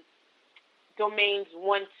 domains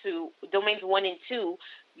 1 and 2,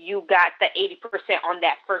 you got the 80% on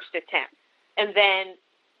that first attempt. And then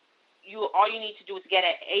all you need to do is get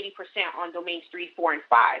at 80% on domains 3, 4, and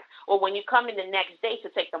 5. Or when you come in the next day to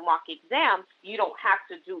take the mock exam, you don't have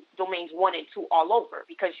to do domains 1 and 2 all over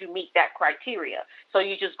because you meet that criteria. So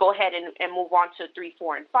you just go ahead and move on to 3,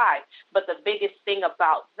 4, and 5. But the biggest thing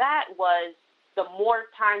about that was the more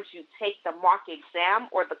times you take the mock exam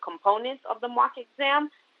or the components of the mock exam,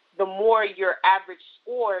 the more your average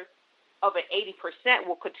score of an 80%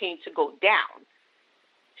 will continue to go down.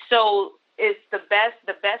 So it's the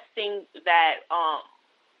best thing that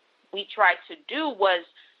we tried to do was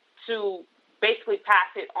to basically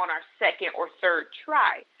pass it on our second or third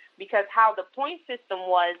try, because how the point system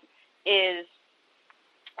is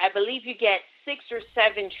I believe you get 6 or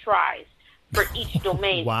 7 tries for each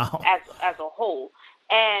domain. Wow. as a whole.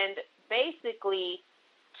 And basically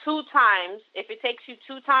 2 times, if it takes you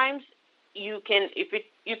 2 times, you can, if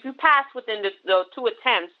you pass within the 2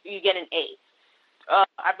 attempts, you get an A.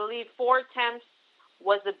 I believe 4 attempts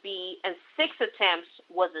was a B and 6 attempts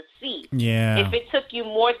was a C. Yeah. If it took you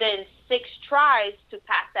more than 6 tries to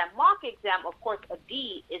pass that mock exam, of course, a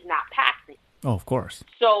D is not passing. Oh, of course.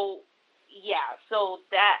 So, so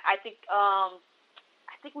that I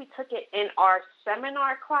think we took it in our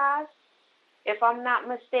seminar class, if I'm not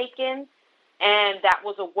mistaken, and that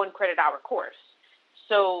was a 1 credit hour course.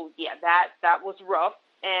 So that was rough.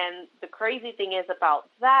 And the crazy thing is about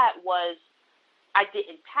that was I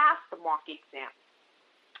didn't pass the mock exam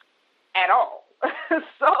at all.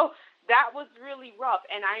 So that was really rough.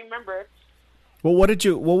 And I remember. Well, what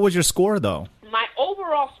was your score though? My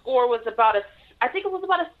overall score was about I think it was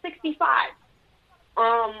about a 65.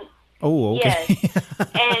 Oh, okay. Yes.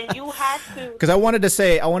 And you had to. Because I wanted to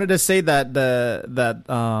say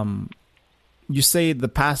that you say the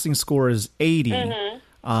passing score is 80. Mm-hmm.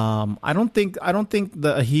 I don't think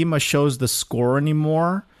the AHIMA shows the score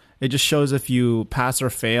anymore. It just shows if you pass or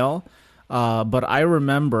fail. But I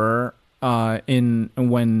remember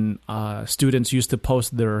when students used to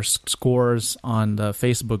post their scores on the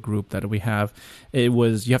Facebook group that we have, it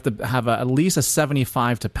was you have to have at least a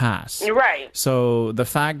 75 to pass. Right. So the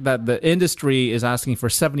fact that the industry is asking for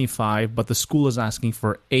 75, but the school is asking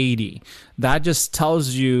for 80, that just tells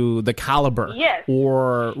you the caliber. Yes.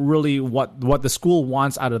 Or really what the school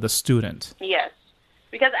wants out of the student. Yes.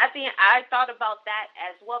 Because at the end, I thought about that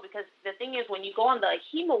as well, because the thing is, when you go on the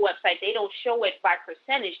AHIMA website, they don't show it by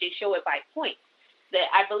percentage. They show it by points.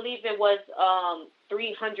 I believe it was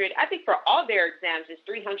 300. I think for all their exams, it's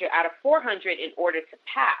 300 out of 400 in order to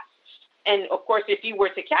pass. And, of course, if you were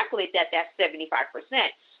to calculate that, that's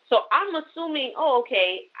 75%. So I'm assuming,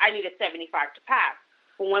 okay, I need a 75 to pass.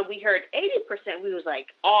 But when we heard 80%, we was like,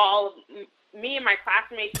 me and my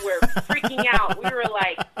classmates were freaking out. We were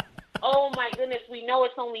like, oh my goodness, we know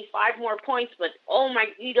it's only 5 more points, but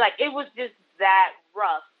it was just that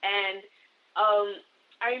rough. And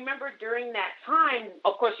I remember during that time,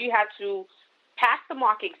 of course, you had to pass the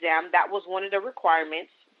mock exam. That was one of the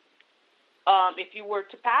requirements. If you were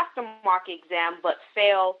to pass the mock exam but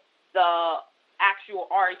fail the actual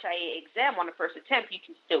RHIA exam on the first attempt, you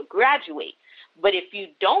can still graduate. But if you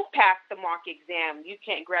don't pass the mock exam, you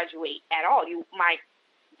can't graduate at all.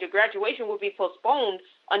 The graduation will be postponed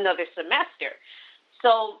another semester.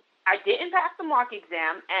 So I didn't pass the mock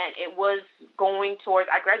exam, and it was going towards,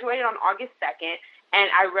 I graduated on August 2nd, and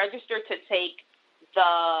I registered to take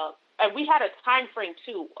and we had a time frame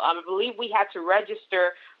too. I believe we had to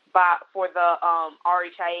register for the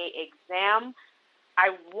RHIA exam,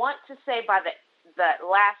 I want to say by the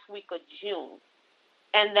last week of June.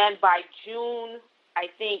 And then by June, I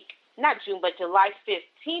think, not June, but July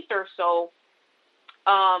 15th or so,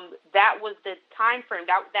 that was the time frame.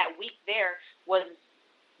 That week there was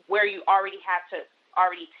where you already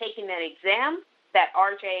taken that exam, that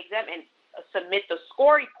RHIA exam, and submit the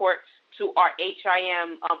score report to our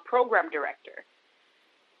HIM program director.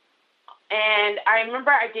 And I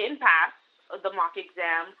remember I didn't pass the mock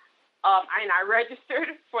exam, and I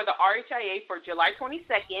registered for the RHIA for July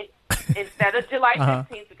 22nd instead of July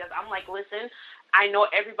 15th because I'm like, listen, I know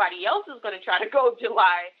everybody else is going to try to go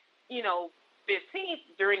July, 15th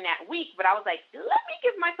during that week, but I was like, let me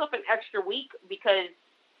give myself an extra week because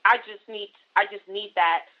I just need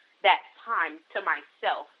that time to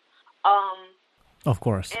myself. Of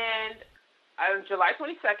course. And on July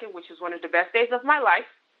 22nd, which is one of the best days of my life,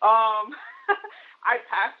 I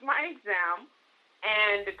passed my exam.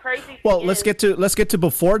 And the crazy thing let's get to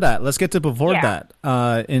before that. Let's get to before that.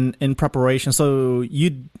 In preparation. So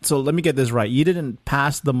let me get this right. You didn't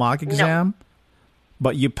pass the mock exam,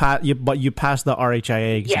 but you passed the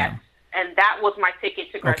RHIA exam. Yes, and that was my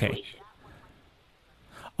ticket to graduation.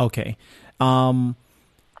 Okay.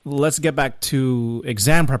 Let's get back to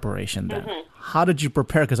exam preparation then. Mm-hmm. How did you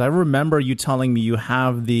prepare? Because I remember you telling me you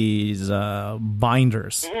have these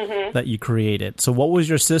binders that you created. So what was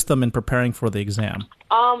your system in preparing for the exam?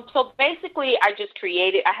 So basically, I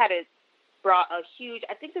brought a huge,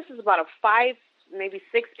 I think this is about a 5, maybe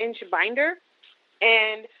 6-inch binder,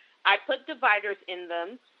 and I put dividers in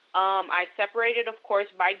them. I separated, of course,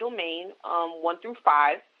 by domain, 1 through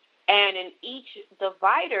 5. And in each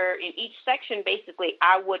divider, in each section, basically,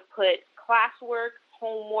 I would put classwork,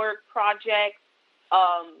 homework, projects,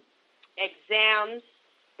 exams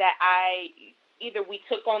that either we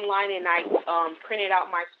took online and I printed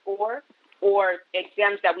out my score, or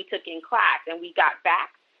exams that we took in class and we got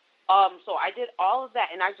back. So I did all of that,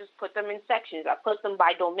 and I just put them in sections. I put them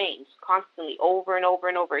by domains constantly, over and over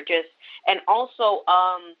and over. And also,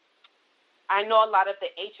 I know a lot of the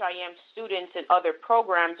HIM students and other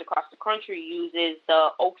programs across the country uses the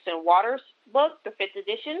Oaks and Waters book, the 5th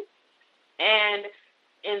edition. And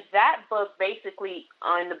in that book, basically,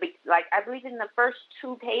 I believe in the first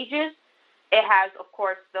 2 pages, it has, of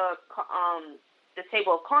course, the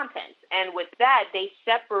table of contents. And with that, they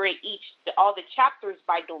separate all the chapters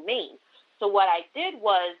by domain. So what I did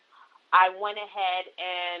was I went ahead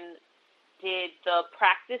and did the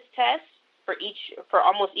practice test for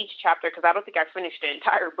almost each chapter, because I don't think I finished the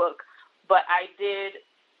entire book, but I did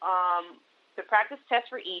the practice test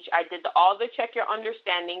for each. I did all the check your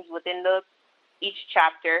understandings within each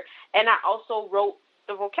chapter, and I also wrote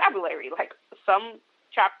the vocabulary. Like some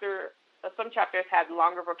chapters had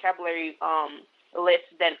longer vocabulary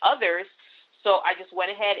lists than others, so I just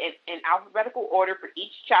went ahead and in alphabetical order for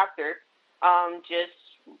each chapter, just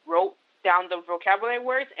wrote down the vocabulary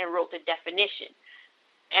words and wrote the definition.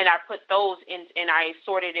 And I put those in, and I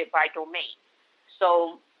sorted it by domain.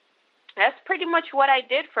 So that's pretty much what I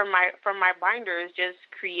did from my binder, is just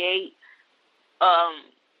create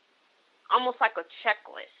almost like a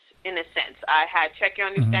checklist in a sense. I had check your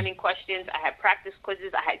understanding questions, I had practice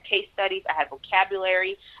quizzes, I had case studies, I had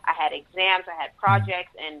vocabulary, I had exams, I had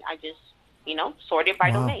projects, and I just sorted by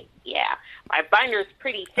domain. Yeah, my binder is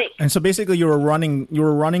pretty thick. And so basically, you were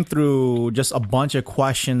running through just a bunch of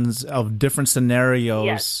questions of different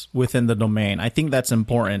scenarios within the domain. I think that's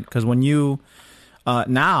important, because when you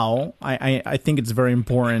now, I think it's very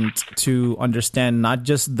important to understand not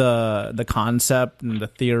just the concept and the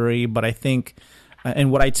theory, but I think,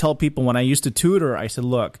 and what I tell people when I used to tutor, I said,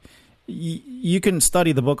 look, you can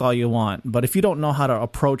study the book all you want, but if you don't know how to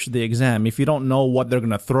approach the exam, if you don't know what they're going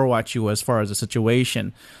to throw at you as far as a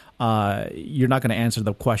situation, you're not going to answer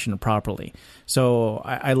the question properly. So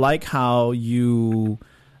I like how you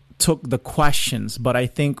took the questions, but I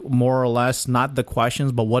think more or less not the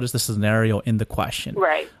questions, but what is the scenario in the question?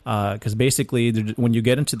 Right. Because basically, when you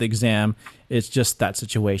get into the exam, it's just that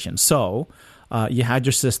situation. So you had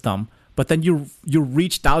your system, but then you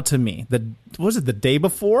reached out to me. Was it the day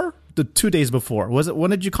before? The 2 days before? Was it?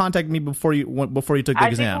 When did you contact me before you took the exam? I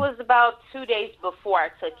think it was about 2 days before I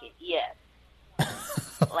took it. Yes.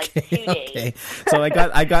 Like 2 days. Okay. So I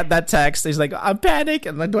got that text. It's like, I'm panicked.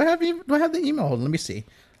 And like, do I have the email? Hold on, let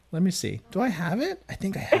me see. Do I have it? I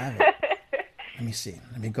think I have it. Let me see.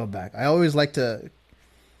 Let me go back. I always like to.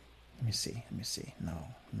 Let me see.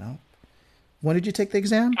 No. When did you take the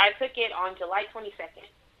exam? I took it on July 22nd.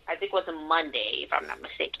 I think it was a Monday, if I'm not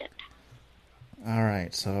mistaken. All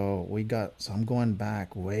right, so I'm going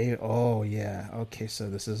back way. Oh yeah, okay. So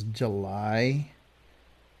this is July.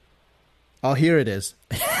 Oh, here it is.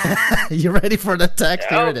 You ready for the text?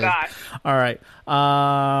 Here it is. Gosh. All right.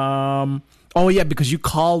 Oh yeah, because you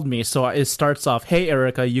called me. So it starts off, "Hey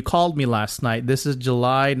Erica, you called me last night. This is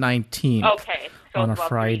July 19th." Okay. So on a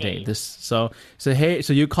Friday. So hey,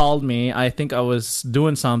 so you called me. I think I was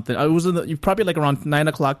doing something. I was probably like around 9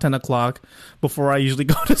 o'clock, 10 o'clock before I usually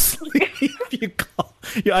go to sleep.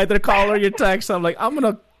 You either call or you text. I'm like, I'm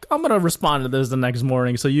gonna respond to this the next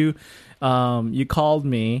morning. So you called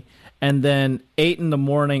me, and then 8 a.m.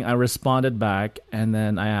 I responded back, and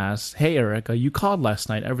then I asked, "Hey Erica, you called last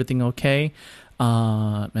night. Everything okay?"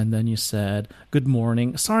 And then you said, good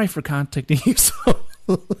morning. Sorry for contacting you so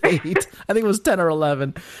late. I think it was 10 or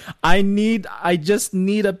 11. I just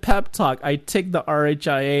need a pep talk. I take the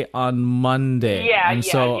RHIA on Monday.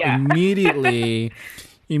 So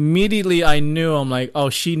immediately I knew, I'm like, oh,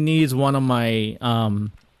 she needs one of my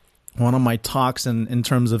talks in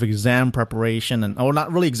terms of exam preparation, and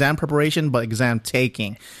not really exam preparation, but exam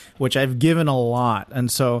taking, which I've given a lot. And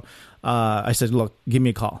so I said, look, give me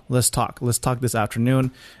a call. Let's talk this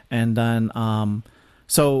afternoon. And then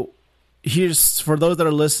so here's, for those that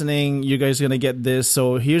are listening, you guys are going to get this.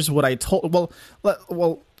 So here's what I told,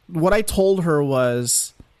 what I told her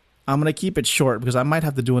was, I'm going to keep it short because I might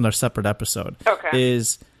have to do another separate episode. Okay.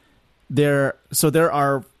 There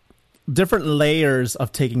are different layers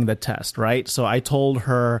of taking the test, right? So I told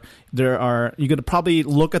her you're going to probably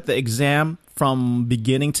look at the exam from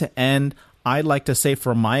beginning to end. I'd like to say,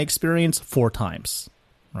 from my experience, 4 times,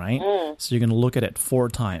 right? So you're going to look at it 4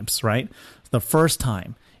 times, right? The first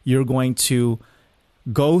time, you're going to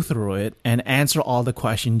go through it and answer all the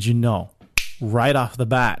questions you know right off the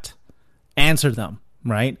bat. Answer them,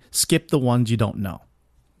 right? Skip the ones you don't know.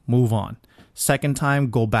 Move on. Second time,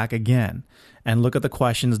 go back again and look at the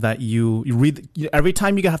questions that you read. Every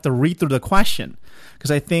time you have to read through the question, because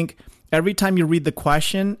I think every time you read the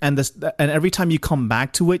question and every time you come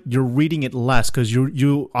back to it, you're reading it less because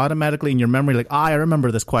you automatically in your memory, like, I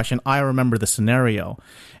remember this question, I remember the scenario,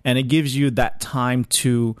 and it gives you that time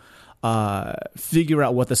to figure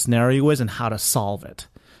out what the scenario is and how to solve it.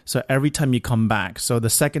 So every time you come back, so the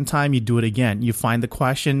second time you do it again, you find the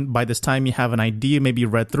question. By this time you have an idea, maybe you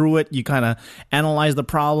read through it, you kind of analyze the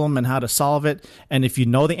problem and how to solve it, and if you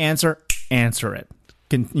know the answer, answer it.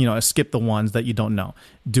 Skip the ones that you don't know.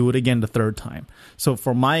 Do it again the third time. So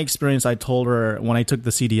for my experience, I told her when I took the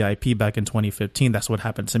CDIP back in 2015, that's what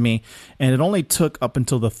happened to me. And it only took up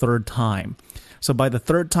until the third time. So by the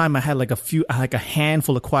third time, I had like a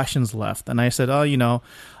handful of questions left. And I said,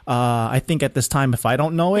 I think at this time, if I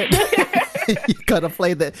don't know it, you gotta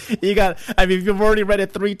play that. If you've already read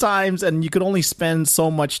it 3 times and you could only spend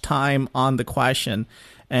so much time on the question.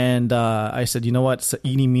 And I said, you know what? It's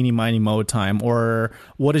eeny, meeny, miny, mo time, or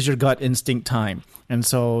what is your gut instinct time? And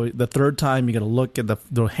so the third time, you got to look at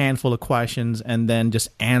the handful of questions and then just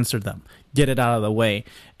answer them, get it out of the way.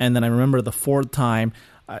 And then I remember the fourth time,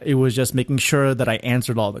 it was just making sure that I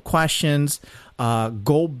answered all the questions.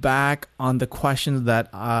 Go back on the questions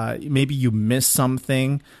that maybe you missed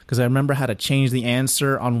something, because I remember how to change the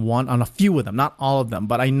answer on a few of them, not all of them,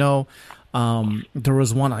 but I know. There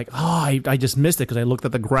was one like, I just missed it because I looked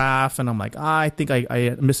at the graph and I'm like, I think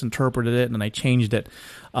I misinterpreted it and I changed it.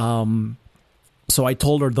 So I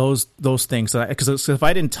told her those things, because if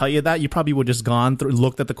I didn't tell you that, you probably would just gone through,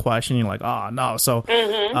 looked at the question, and you're like, oh no. So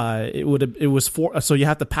it was 4. So you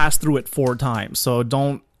have to pass through it 4 times. So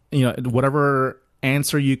don't, whatever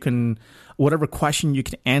question you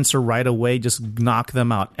can answer right away, just knock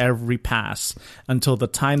them out every pass until the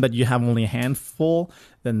time that you have only a handful.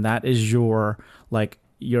 Then that is your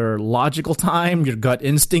logical time, your gut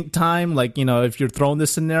instinct time. If you're thrown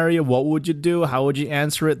this scenario, what would you do? How would you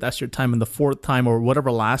answer it? That's your time. In the fourth time or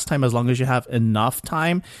whatever last time, as long as you have enough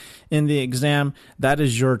time in the exam, that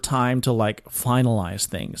is your time to finalize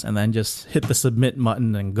things and then just hit the submit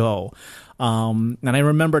button and go. And I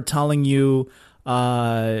remember telling you,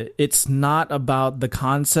 it's not about the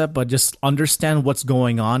concept, but just understand what's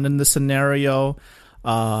going on in the scenario.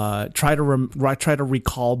 Try to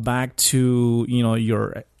recall back to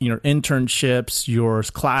your internships, your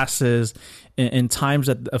classes, in times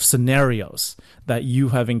of scenarios that you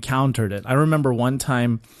have encountered it. I remember one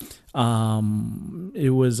time, it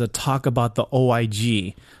was a talk about the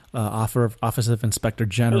OIG, Office of Inspector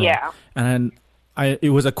General. Yeah, and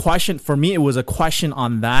it was a question for me. It was a question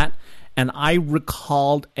on that. And I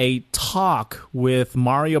recalled a talk with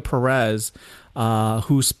Mario Perez,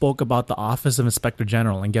 who spoke about the Office of Inspector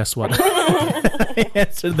General. And guess what? I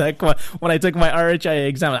answered that question when I took my RHIA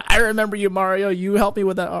exam. I remember you, Mario. You helped me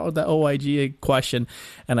with that OIG question.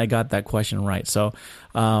 And I got that question right. So,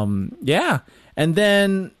 yeah. And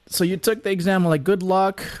then, so you took the exam. I'm like, good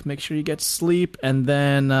luck. Make sure you get sleep. And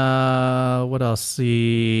then, what else?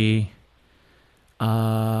 See...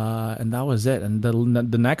 and that was it. And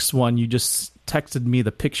the next one, you just texted me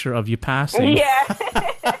the picture of you passing. Yeah.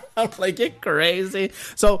 I'm like, you're crazy.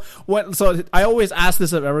 So I always ask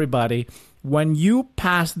this of everybody. When you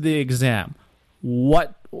pass the exam,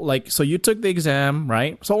 so you took the exam,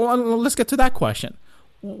 right? So let's get to that question.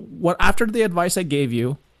 After the advice I gave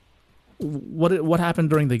you, what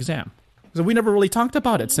happened during the exam? So we never really talked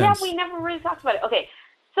about it since. Yeah, we never really talked about it. Okay.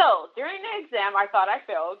 So during the exam, I thought I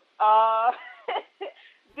failed.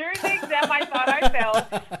 During the exam, I thought I failed.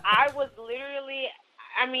 I was literally,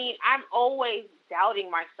 I mean, I'm always doubting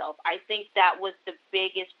myself. I think that was the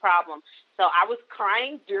biggest problem. So I was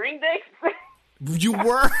crying during the exam. You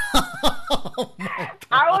were? Oh my God.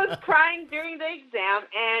 I was crying during the exam,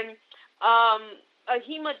 and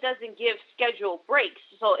AHEMA doesn't give scheduled breaks.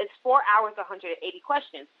 So it's 4 hours, 180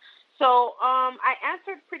 questions. So I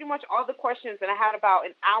answered pretty much all the questions, and I had about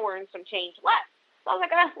an hour and some change left. So I was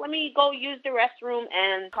like, let me go use the restroom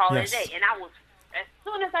and call it a day. And I was, as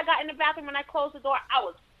soon as I got in the bathroom and I closed the door, I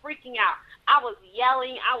was freaking out. I was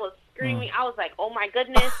yelling. I was screaming. I was like, oh, my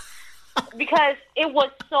goodness. Because it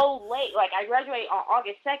was so late. Like, I graduated on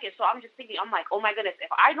August 2nd, so I'm just thinking, I'm like, oh, my goodness,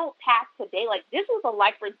 if I don't pass today, like, this was a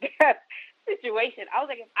life or death situation. I was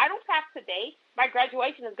like, if I don't pass today, my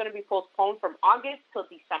graduation is going to be postponed from August till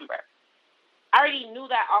December. I already knew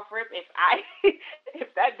that off rip.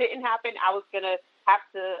 If that didn't happen, I was going to have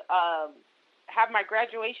to have my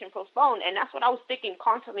graduation postponed. And that's what I was thinking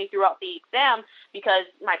constantly throughout the exam, because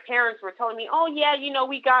my parents were telling me, oh, yeah,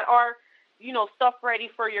 we got our stuff ready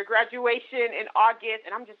for your graduation in August.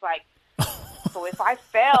 And I'm just like, so if I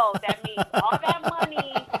fail, that means all that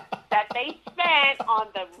money that they spent on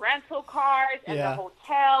the rental cars and the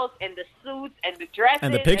hotels and the suits and the dresses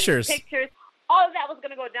and the pictures, all of that was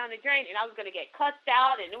going to go down the drain, and I was going to get cussed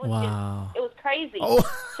out, and it was it was crazy. Oh.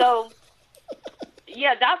 So,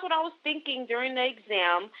 yeah, that's what I was thinking during the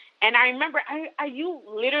exam. And I remember, you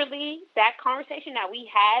literally, that conversation that we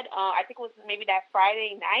had, I think it was maybe that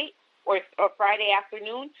Friday night, or Friday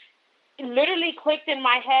afternoon, it literally clicked in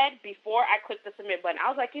my head before I clicked the submit button. I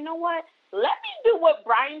was like, you know what? Let me do what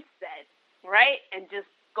Brian said, right? And just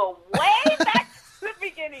go way back to the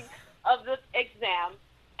beginning of the exam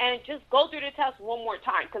and just go through the test one more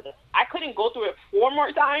time. Because I couldn't go through it 4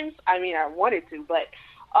 more times. I mean, I wanted to, but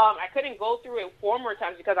I couldn't go through it 4 more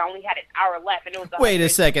times because I only had an hour left. And it was Wait a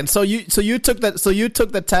second. So you took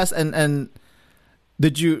the test and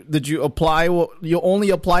Did you apply? You only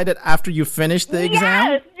applied it after you finished the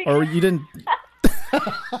exam, or you didn't?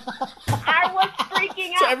 I was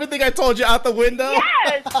freaking out. So everything I told you out the window.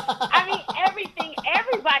 Yes, I mean everything.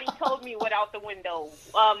 Everybody told me went out the window.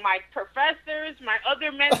 My professors, my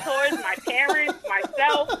other mentors, my parents,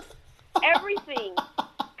 myself, everything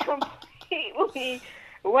completely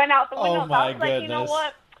went out the window. Oh my so I was goodness. like, you know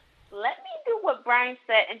what? Let me do what Brian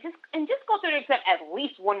said and just go through the exam at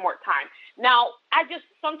least one more time. Now,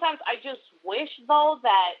 sometimes I just wish though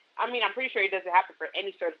that, I mean, I'm pretty sure it doesn't happen for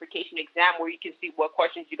any certification exam where you can see what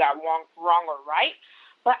questions you got wrong or right.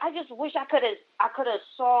 But I just wish I could have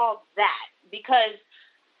solved that, because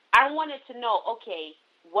I wanted to know, okay,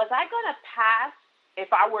 was I going to pass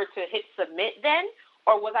if I were to hit submit then,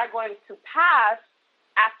 or was I going to pass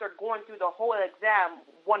after going through the whole exam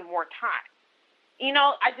one more time?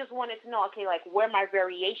 I just wanted to know, okay, like where my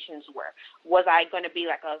variations were. Was I going to be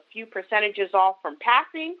like a few percentages off from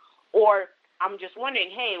passing? Or I'm just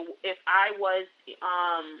wondering, hey, if I was,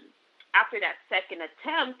 after that second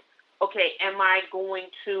attempt, okay, am I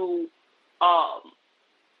going to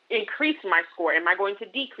increase my score? Am I going to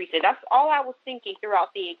decrease it? That's all I was thinking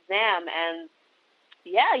throughout the exam. And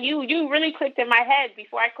yeah, you really clicked in my head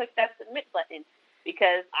before I clicked that submit button,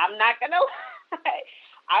 because I'm not going to lie.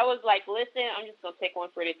 I was like, listen, I'm just going to take one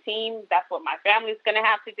for the team. That's what my family's going to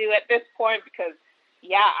have to do at this point, because,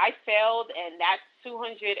 yeah, I failed, and that's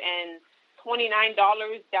 $229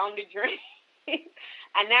 down the drain.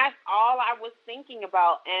 And that's all I was thinking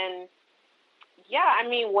about. And, yeah, I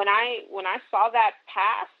mean, when I saw that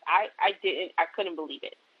pass, I couldn't believe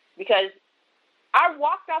it, because I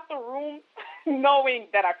walked out the room knowing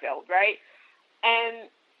that I failed, right? And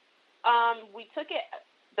we took it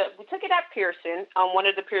at Pearson, one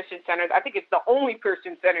of the Pearson centers. I think it's the only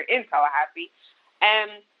Pearson center in Tallahassee.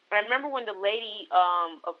 And I remember when the lady,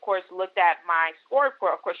 of course, looked at my score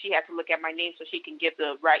report. Of course, she had to look at my name so she can give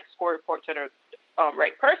the right score report to the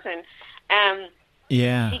right person. And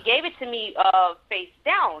she gave it to me face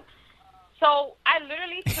down. So I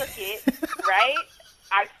literally took it, right?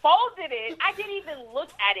 I folded it. I didn't even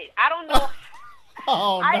look at it. I don't know.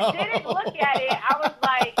 I didn't look at it. I was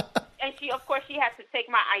like, and she had to take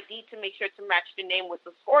my ID to make sure to match the name with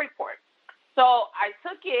the score report. So I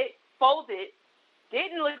took it, folded,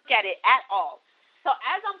 didn't look at it at all. So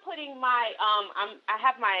as I'm putting my, I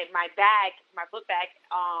have my bag, my book bag,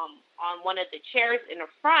 on one of the chairs in the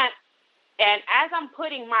front, and as I'm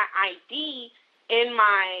putting my ID in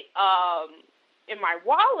my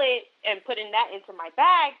wallet and putting that into my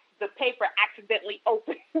bag, the paper accidentally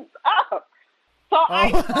opens up. So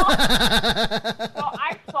I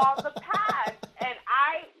saw the pass, and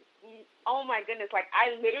oh my goodness, like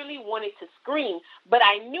I literally wanted to scream, but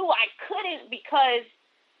I knew I couldn't, because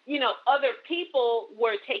other people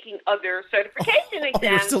were taking other certification exams.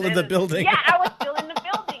 You were still in the building. Yeah, I was still in the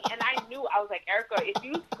building. And I knew, I was like, Erica, if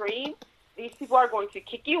you scream, these people are going to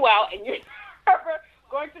kick you out and you're never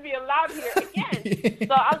going to be allowed here again.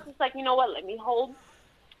 So I was just like, you know what, let me hold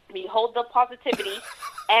the positivity.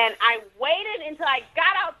 And I waited until I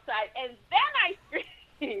got outside, and then I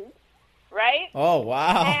screamed, right? Oh,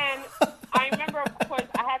 wow. And I remember, of course,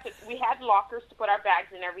 we had lockers to put our bags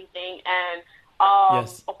and everything, and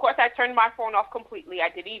yes. Of course, I turned my phone off completely. I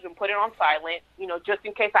didn't even put it on silent, just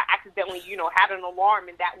in case I accidentally, had an alarm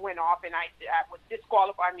and that went off, and I would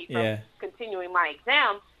disqualify me from continuing my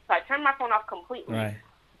exam. So I turned my phone off completely. Right.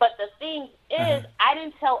 But the thing is, I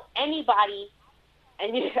didn't tell anybody,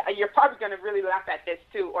 and you're probably going to really laugh at this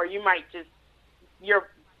too, or you might your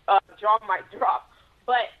jaw might drop.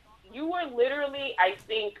 But you were literally, I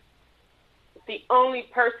think, the only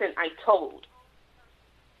person I told.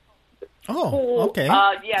 Oh, okay.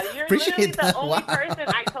 Yeah, you're Appreciate literally the that. only Wow. person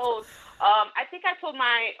I told. I think I told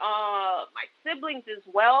my siblings as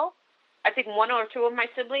well. I think one or two of my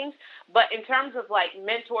siblings. But in terms of like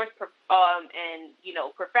mentors and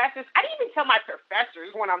professors, I didn't even tell my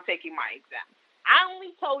professors when I'm taking my exam. I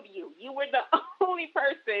only told you. You were the only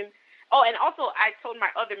person. Oh, and also I told my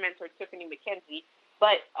other mentor, Tiffany McKenzie.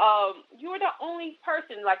 But you were the only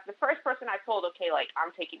person, like the first person I told, okay, like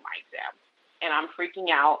I'm taking my exam. And I'm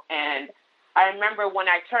freaking out. And I remember when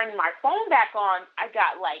I turned my phone back on, I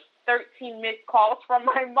got like 13 missed calls from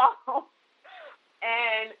my mom.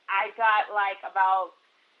 And I got like about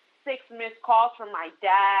 6 missed calls from my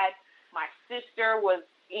dad. My sister was,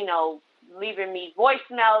 leaving me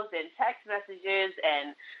voicemails and text messages.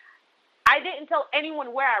 And I didn't tell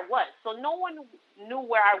anyone where I was. So no one knew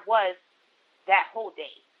where I was that whole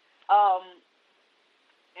day.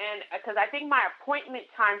 And because I think my appointment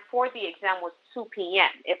time for the exam was 2 p.m.,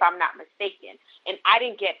 if I'm not mistaken. And I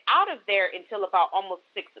didn't get out of there until about almost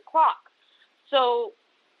 6 o'clock. So,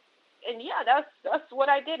 and yeah, that's what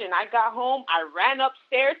I did. And I got home. I ran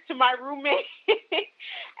upstairs to my roommate.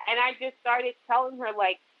 And I just started telling her,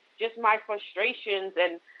 like, just my frustrations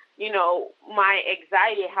and, my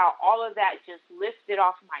anxiety, how all of that just lifted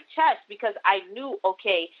off my chest. Because I knew,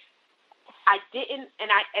 okay, I didn't,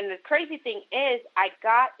 and the crazy thing is, I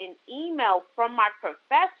got an email from my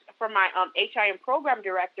professor, from my HIM program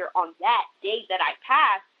director on that day that I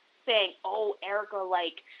passed, saying, "Oh, Erica,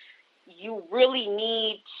 like, you really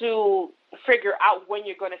need to figure out when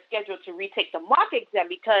you're going to schedule to retake the mock exam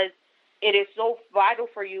because it is so vital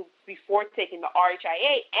for you before taking the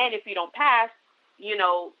RHIA, and if you don't pass, you're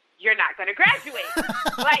not going to graduate."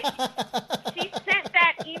 Like, she sent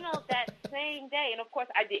that email that same day, and of course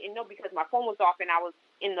I didn't know because my phone was off and I was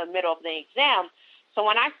in the middle of the exam. So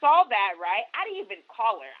when I saw that, right, I didn't even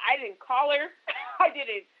call her. I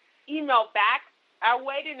didn't email back. I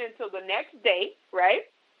waited until the next day, right?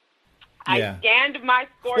 Yeah. I scanned my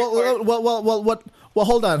score. Well,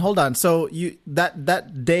 hold on. So you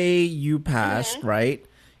that day you passed, right?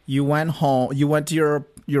 You went home. You went to your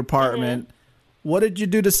apartment. What did you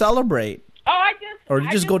do to celebrate? Oh, I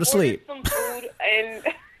just go to sleep? Some food, and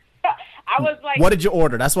I was like, what did you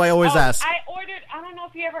order? That's why I always ask. I ordered. I don't know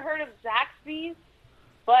if you ever heard of Zaxby's,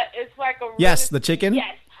 but it's like a yes, the chicken.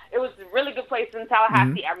 Yes, it was a really good place in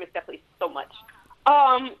Tallahassee. I miss that place so much.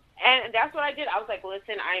 And that's what I did. I was like,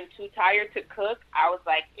 listen, I am too tired to cook. I was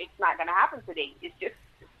like, it's not going to happen today. It's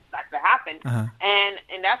not going to happen.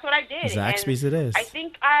 And that's what I did. Zaxby's it is. I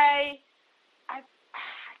think I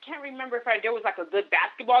can't remember if there was like a good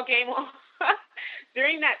basketball game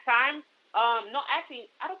during that time. No, actually,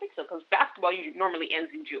 I don't think so because basketball usually normally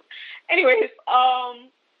ends in June. Anyways,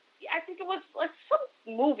 I think it was like some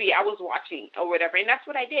movie I was watching or whatever, and that's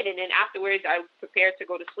what I did. And then afterwards, I prepared to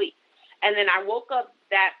go to sleep. And then I woke up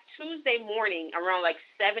that Tuesday morning around like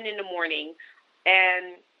 7 in the morning,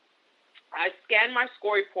 and I scanned my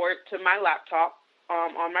score report to my laptop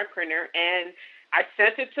on my printer, and I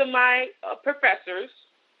sent it to my professors,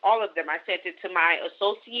 all of them. I sent it to my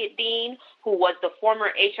associate dean, who was the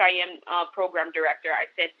former HIM program director. I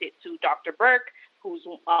sent it to Dr. Burke, who's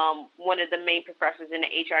one of the main professors in the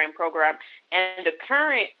HIM program, and the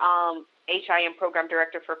current HIM program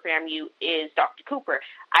director for FAMU is Dr. Cooper.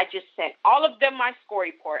 I just sent all of them my score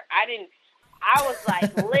report. I was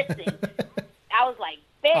like, listen, I was like,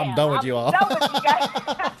 bam, I'm done with you all. Done with you guys.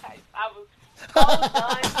 I was so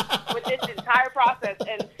done with this entire process.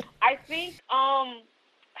 And I think, I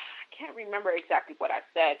can't remember exactly what I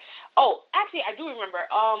said. Oh, actually, I do remember.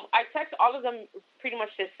 I texted all of them pretty much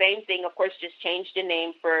the same thing. Of course, just changed the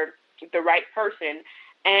name for the right person.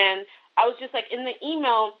 And I was just like, in the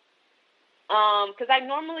email, because I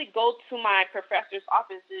normally go to my professor's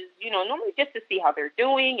offices, normally just to see how they're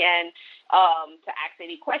doing and to ask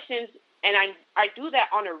any questions. And I do that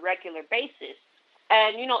on a regular basis.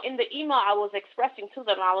 And, in the email, I was expressing to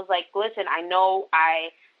them, I was like, listen, I know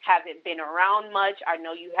I haven't been around much. I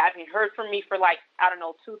know you haven't heard from me for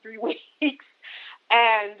 2-3 weeks.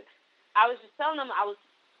 And I was just telling them, I was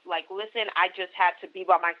like, listen, I just had to be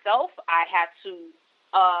by myself. I had to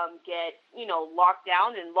get, locked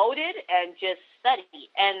down and loaded and just study.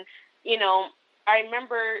 And, I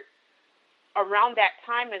remember around that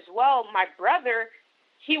time as well, my brother,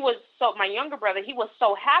 my younger brother, he was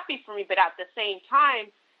so happy for me, but at the same time,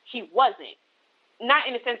 he wasn't. Not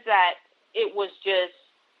in the sense that it was just,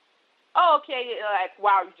 oh, okay, like,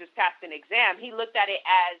 wow, you just passed an exam. He looked at it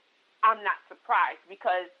as, I'm not surprised,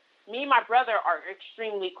 because me and my brother are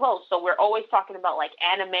extremely close. So we're always talking about like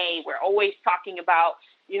anime. We're always talking about,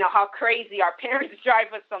 how crazy our parents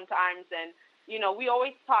drive us sometimes. And, we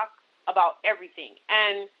always talk about everything.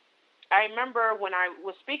 And I remember when I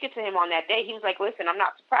was speaking to him on that day, he was like, listen, I'm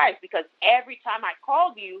not surprised, because every time I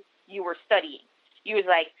called you, you were studying. He was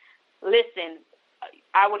like, listen,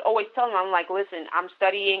 I would always tell him, I'm like, listen, I'm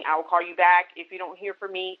studying. I will call you back. If you don't hear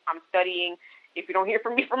from me, I'm studying. If you don't hear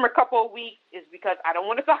from me from a couple of weeks, it's because I don't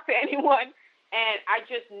want to talk to anyone. And I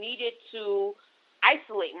just needed to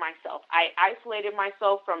isolate myself. I isolated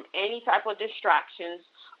myself from any type of distractions,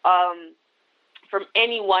 from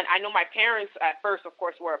anyone. I know my parents at first, of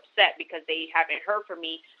course, were upset because they haven't heard from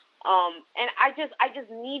me. And I just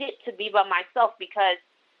needed to be by myself, because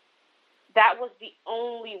that was the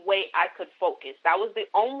only way I could focus. That was the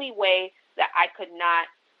only way that I could not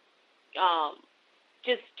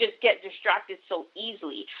just get distracted so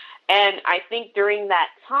easily. And I think during that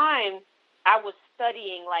time, I was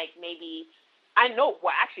studying I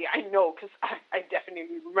know because I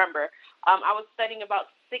definitely remember. I was studying about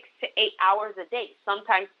 6 to 8 hours a day,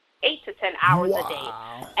 sometimes 8 to 10 hours a day.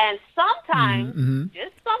 And sometimes,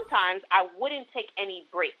 just sometimes, I wouldn't take any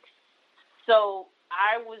breaks. So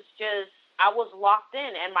I was locked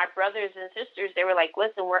in, and my brothers and sisters, they were like,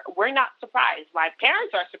 listen, we're not surprised. My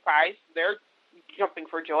parents are surprised. They're jumping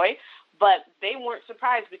for joy, but they weren't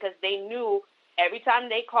surprised, because they knew every time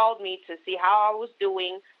they called me to see how I was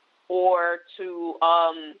doing, or to,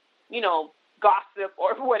 gossip,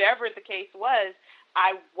 or whatever the case was,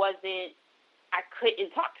 I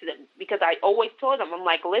couldn't talk to them, because I always told them, I'm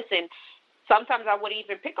like, listen, sometimes I wouldn't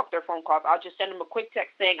even pick up their phone calls. I'll just send them a quick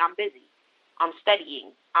text saying, I'm busy, I'm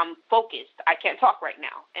studying, I'm focused, I can't talk right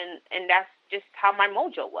now. And that's just how my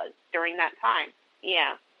mojo was during that time.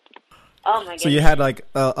 Yeah. Oh my goodness. So you had like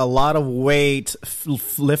a lot of weight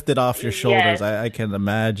lifted off your shoulders. Yes. I can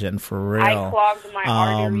imagine, for real. I clogged my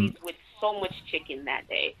arteries with so much chicken that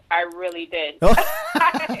day. I really did.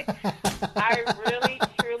 I really,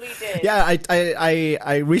 truly did. Yeah,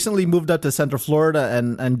 I recently moved up to Central Florida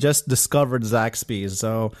and just discovered Zaxby's.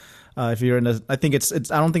 So if you're in I think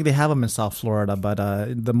it's I don't think they have them in South Florida, but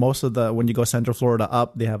when you go Central Florida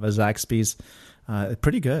up, they have a Zaxby's.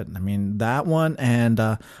 Pretty good. I mean, that one, and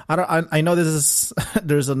I know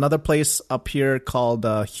there's another place up here called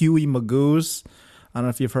Huey Magoo's. I don't know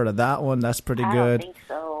if you've heard of that one. That's pretty good. I don't think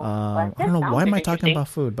so. I don't know why am I talking about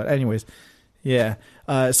food, but anyways, yeah.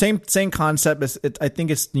 Same concept. I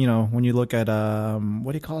think it's when you look at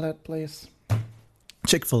what do you call that place?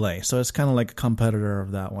 Chick-fil-A. So it's kind of like a competitor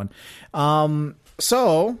of that one.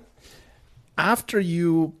 So after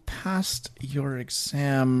you passed your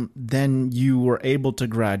exam, then you were able to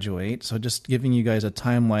graduate. So just giving you guys a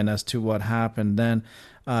timeline as to what happened. Then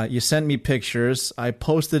you sent me pictures. I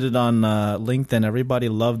posted it on LinkedIn. Everybody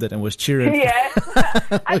loved it and was cheering. Yes.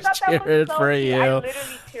 I thought that was so for cute. you. I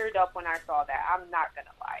literally teared up when I saw that. I'm not going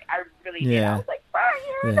to lie. I really did. I was like,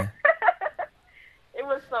 Brian. Yeah. It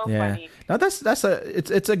was so funny. Now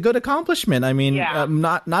it's a good accomplishment. I mean,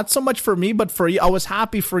 not so much for me, but for you. I was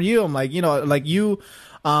happy for you. I'm like, you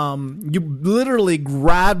literally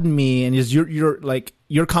grabbed me and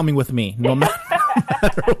you're coming with me no matter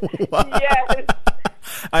what. Yes.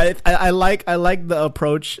 I like the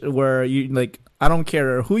approach where you like, I don't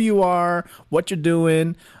care who you are, what you're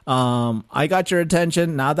doing. I got your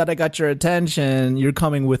attention. Now that I got your attention, you're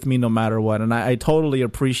coming with me no matter what. And I totally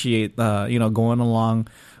appreciate, going along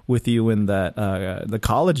with you in that, the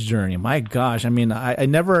college journey. My gosh. I mean, I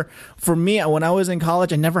never, for me, when I was in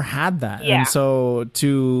college, I never had that. Yeah. And so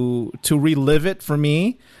to relive it for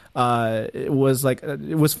me, it was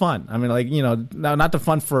fun. I mean, not the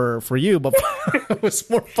fun for you, but it was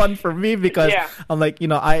more fun for me because I'm like,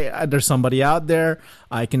 there's somebody out there.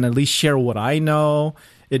 I can at least share what I know.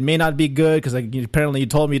 It may not be good because apparently you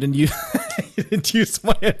told me you didn't use you didn't use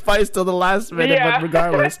my advice till the last minute, Yeah. but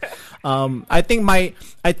regardless,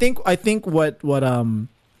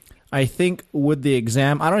 I think with the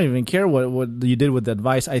exam, I don't even care what you did with the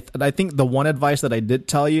advice. I think the one advice that I did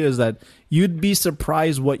tell you is that you'd be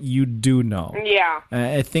surprised what you do know. Yeah.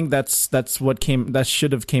 I think that's that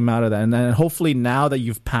should have came out of that. And then hopefully now that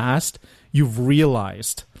you've passed, you've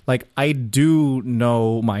realized, like, I do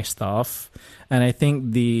know my stuff. And I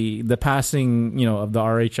think the passing, of the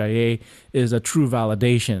RHIA is a true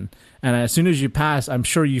validation. And as soon as you pass, I'm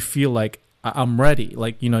sure you feel like I'm ready.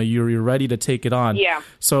 Like, you're ready to take it on. Yeah.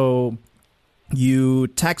 So you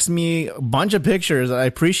text me a bunch of pictures. I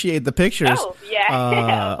appreciate the pictures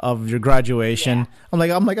of your graduation. Yeah. I'm like,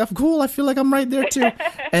 I'm cool. I feel like I'm right there too.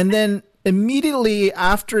 And then immediately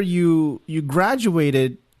after you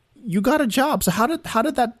graduated, you got a job. So how did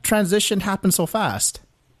that transition happen so fast?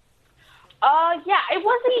 Yeah, it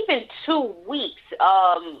wasn't even 2 weeks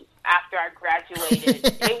after I graduated.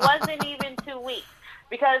 It wasn't even 2 weeks.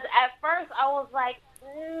 Because at first I was like,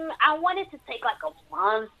 I wanted to take like a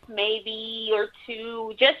month maybe or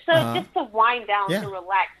two just to wind down, to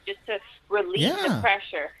relax, just to release the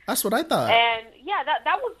pressure. That's what I thought. And yeah,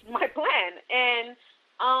 that was my plan. And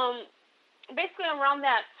basically around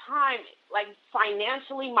that time, like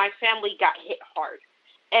financially, my family got hit hard.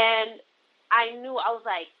 And I knew, I was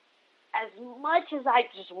like, as much as I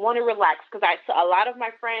just want to relax, because a lot of my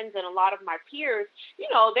friends and a lot of my peers,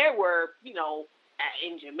 they were,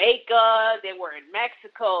 in Jamaica, they were in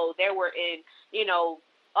Mexico, they were in,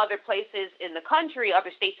 other places in the country,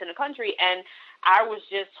 other states in the country, and I was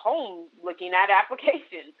just home looking at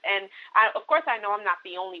applications. And of course, I know I'm not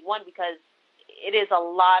the only one, because it is a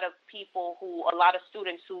lot of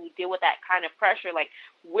students who deal with that kind of pressure. Like,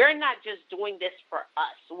 we're not just doing this for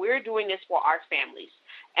us. We're doing this for our families.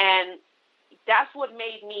 And that's what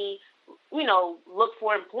made me, look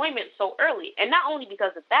for employment so early. And not only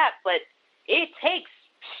because of that, but it takes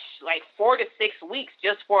like 4 to 6 weeks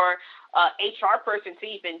just for a HR person to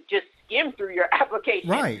even just skim through your application.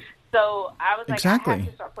 Right. So I was like, exactly. I have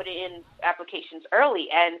to start putting in applications early.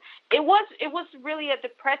 And it was really a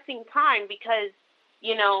depressing time because,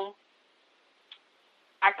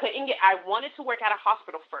 I wanted to work at a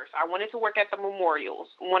hospital first. I wanted to work at the memorials,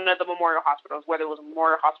 one of the memorial hospitals, whether it was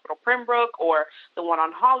Memorial Hospital Pembroke or the one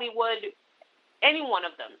on Hollywood, any one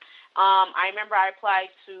of them. I remember I applied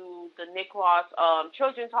to the Nicholas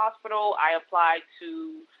Children's Hospital. I applied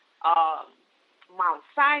to Mount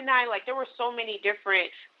Sinai. Like, there were so many different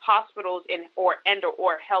hospitals or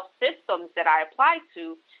health systems that I applied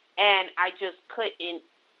to, and I just couldn't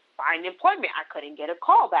find employment. I couldn't get a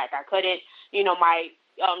call back. I couldn't, when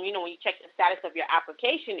you check the status of your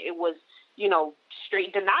application, it was,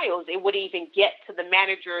 straight denials. It wouldn't even get to the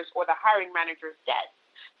managers or the hiring manager's desk.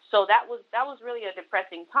 So that was really a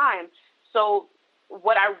depressing time. So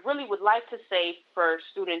what I really would like to say for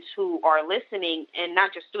students who are listening, and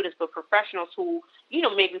not just students, but professionals who,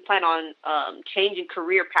 maybe plan on changing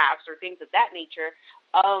career paths or things of that nature,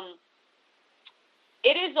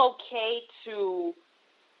 it is okay to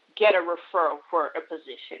get a referral for a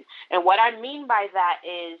position. And what I mean by that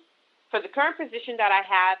is, for the current position that I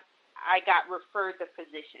have, I got referred the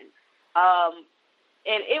position. And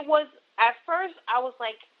it was, at first, I was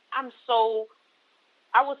like, I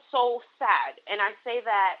was so sad. And I say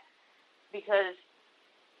that because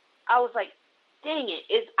I was like, dang it,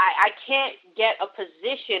 I can't get a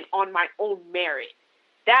position on my own merit.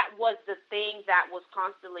 That was the thing that was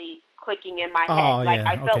constantly clicking in my head. Like,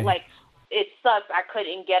 I felt like it sucks. I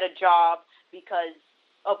couldn't get a job because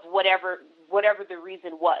of whatever the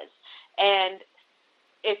reason was. And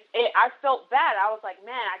I felt bad. I was like,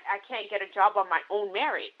 man, I can't get a job on my own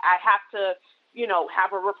merit. I have to,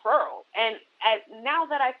 have a referral. And now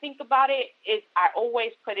that I think about it, I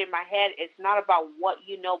always put in my head, it's not about what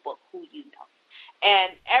you know, but who you know.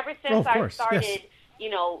 And ever since I started,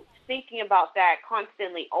 thinking about that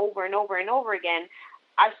constantly over and over and over again,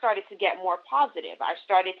 I started to get more positive. I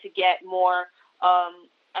started to get more, I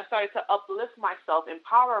started to uplift myself,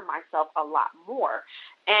 empower myself a lot more.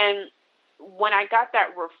 And when I got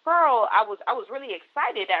that referral, I was really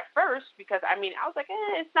excited at first because, I was like,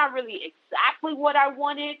 it's not really exactly what I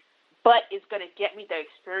wanted, but it's going to get me the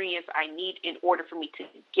experience I need in order for me to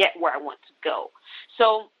get where I want to go.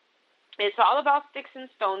 So it's all about sticks and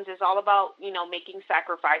stones. It's all about, making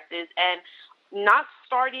sacrifices and not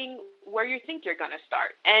starting where you think you're going to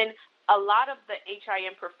start. And a lot of the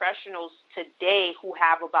HIM professionals today who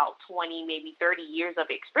have about 20, maybe 30 years of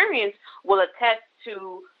experience will attest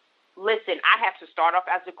to, listen, I have to start off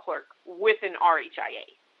as a clerk with an RHIA,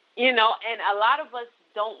 and a lot of us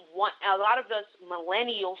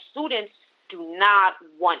millennial students do not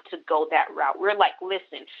want to go that route. We're like,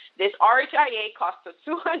 listen, this RHIA costs us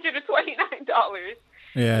 $229.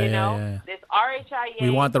 This RHIA. We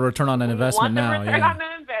want the return on an investment now. We want the return on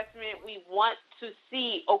the investment. We want to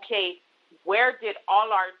see, okay, where did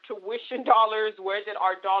all our tuition dollars, where did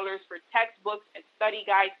our dollars for textbooks and study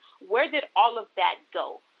guides, where did all of that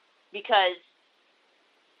go? Because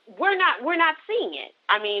we're not seeing it.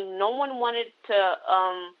 I mean, no one wanted to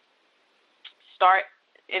start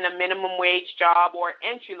in a minimum wage job or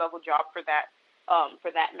entry level job for that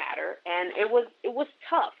matter, and it was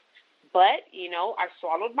tough. But I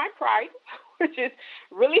swallowed my pride, which is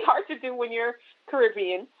really hard to do when you're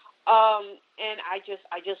Caribbean. And I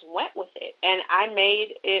just went with it, and I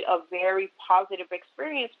made it a very positive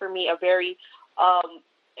experience for me, a very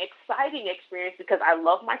exciting experience, because I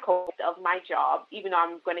love my coach of my job, even though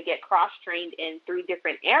I'm going to get cross-trained in 3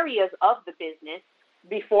 different areas of the business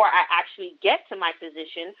before I actually get to my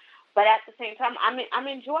position. But at the same time, I'm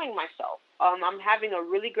enjoying myself. I'm having a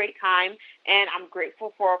really great time, and I'm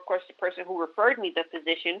grateful for, of course, the person who referred me the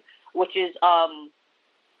position, which is a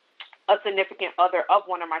significant other of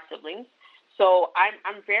one of my siblings. So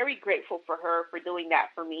I'm very grateful for her for doing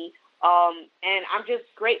that for me. And I'm just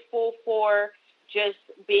grateful for just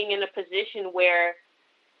being in a position where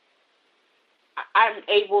I'm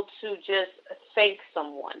able to just thank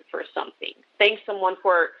someone for something, thank someone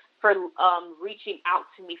for reaching out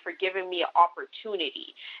to me, for giving me an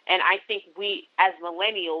opportunity. And I think we as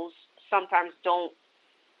millennials sometimes don't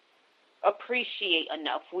appreciate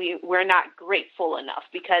enough. We're not grateful enough,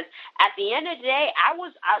 because at the end of the day,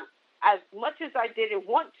 as much as I didn't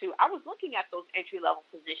want to, I was looking at those entry-level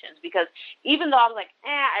positions, because even though I was like,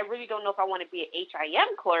 I really don't know if I want to be an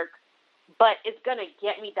HIM clerk, but it's going to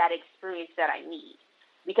get me that experience that I need.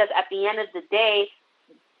 Because at the end of the day,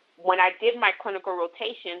 when I did my clinical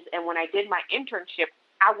rotations and when I did my internship,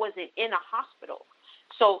 I wasn't in a hospital.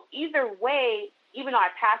 So either way, even though I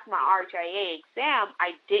passed my RHIA exam,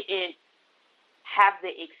 I didn't have the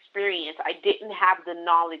experience. I didn't have the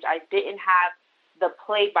knowledge. I didn't have the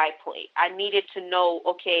play-by-play. I needed to know,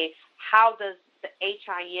 okay, how does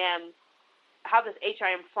HIM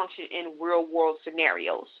function in real-world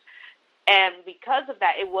scenarios? And because of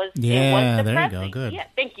that, it was depressing. There you go. Good. Yeah,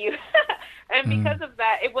 thank you. And because of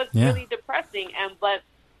that, it was really depressing. But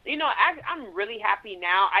I'm really happy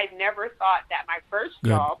now. I never thought that my first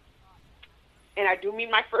job, and I do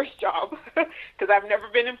mean my first job, because I've never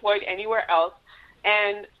been employed anywhere else.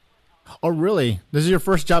 And oh, really? This is your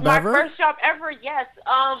first job ever? My first job ever, yes.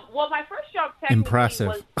 Well, my first job technically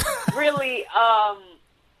was really, of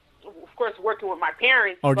course, working with my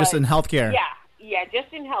parents. Or just in healthcare? Yeah,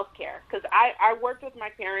 just in healthcare. Because I worked with my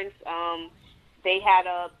parents. They had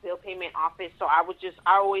a bill payment office, so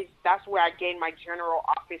that's where I gained my general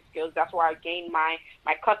office skills. That's where I gained my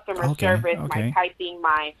customer service, my typing,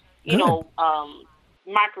 my,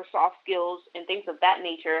 Microsoft skills and things of that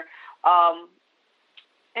nature.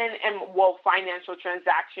 And financial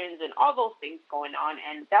transactions and all those things going on.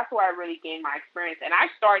 And that's where I really gained my experience. And I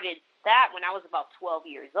started that when I was about 12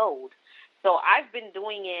 years old. So I've been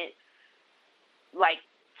doing it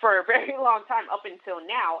for a very long time up until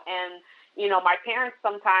now. And, my parents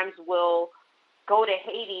sometimes will go to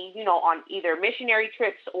Haiti, on either missionary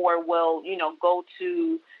trips or will, go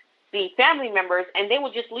to see family members, and they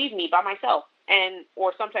would just leave me by myself,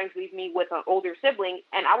 or sometimes leave me with an older sibling,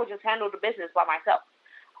 and I would just handle the business by myself.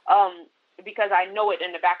 Because I know it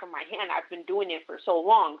in the back of my hand. I've been doing it for so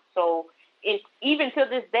long. So even to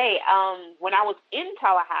this day, when I was in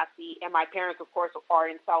Tallahassee, and my parents, of course, are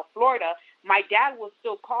in South Florida, my dad will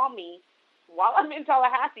still call me while I'm in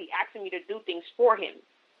Tallahassee, asking me to do things for him.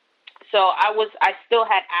 So I still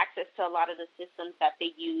had access to a lot of the systems that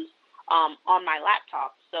they use on my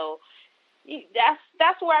laptop. So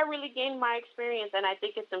that's where I really gained my experience, and I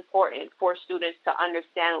think it's important for students to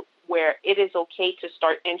understand where it is okay to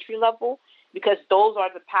start entry level, because those are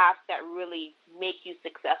the paths that really make you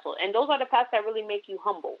successful, and those are the paths that really make you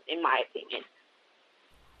humble, in my opinion.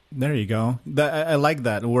 There you go. I like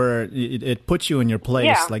that, where it puts you in your place.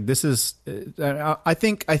 Yeah. Like, this is, I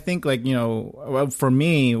think for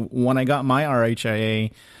me, when I got my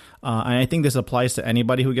RHIA, and I think this applies to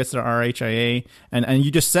anybody who gets their RHIA, and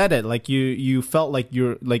you just said it, like you felt like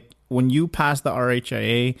you're, like, when you pass the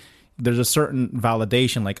RHIA, there's a certain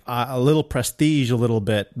validation, like a little prestige, a little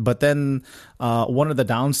bit. But then one of the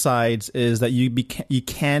downsides is that you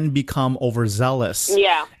can become overzealous.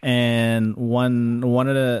 Yeah. And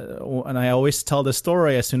and I always tell this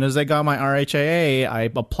story. As soon as I got my RHIA, I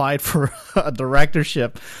applied for a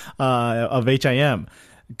directorship of HIM,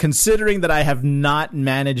 considering that I have not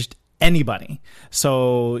managed anybody.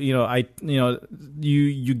 So,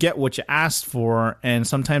 you get what you asked for, and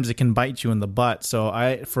sometimes it can bite you in the butt.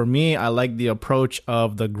 So for me, I like the approach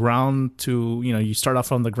of the ground to, you start off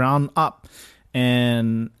from the ground up.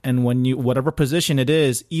 And when whatever position it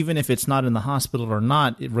is, even if it's not in the hospital or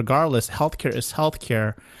not, regardless, healthcare is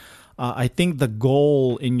healthcare. I think the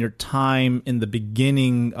goal in your time in the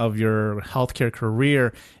beginning of your healthcare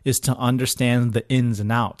career is to understand the ins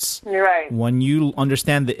and outs. You're right. When you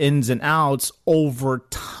understand the ins and outs over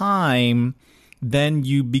time, then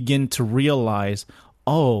you begin to realize,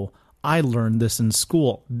 oh, I learned this in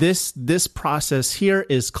school. This process here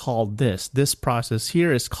is called this. This process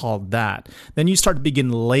here is called that. Then you start to begin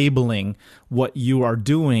labeling what you are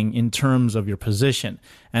doing in terms of your position.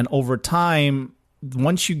 And over time,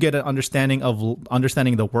 once you get an understanding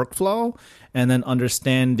the workflow and then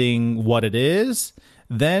understanding what it is,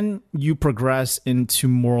 then you progress into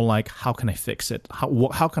more like, how can I fix it?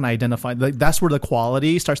 How can I identify? Like, that's where the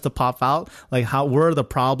quality starts to pop out. Like, where are the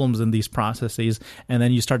problems in these processes? And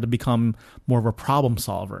then you start to become more of a problem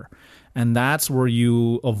solver. And that's where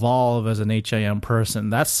you evolve as an HIM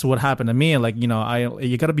person. That's what happened to me. Like, you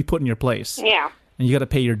got to be put in your place. Yeah. And you got to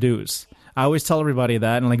pay your dues. I always tell everybody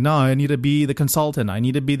that, and like, no, I need to be the consultant. I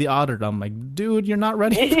need to be the auditor. I'm like, dude, you're not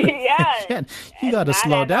ready for it yet. You got to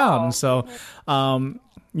slow down. All. So,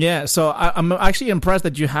 so I'm actually impressed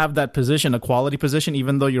that you have that position, a quality position,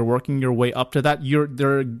 even though you're working your way up to that.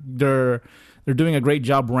 They're doing a great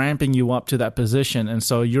job ramping you up to that position. And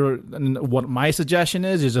so what my suggestion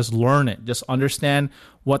is just learn it. Just understand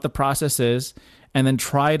what the process is, and then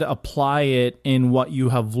try to apply it in what you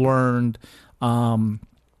have learned,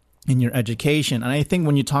 in your education. And I think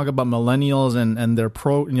when you talk about millennials and their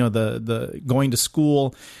the going to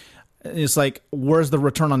school, it's like, where's the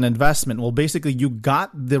return on investment? Well, basically, you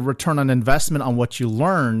got the return on investment on what you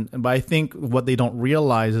learned, but I think what they don't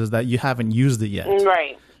realize is that you haven't used it yet.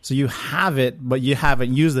 Right. So you have it, but you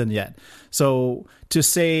haven't used it yet. So to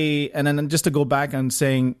say, and then just to go back and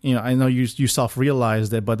saying, I know you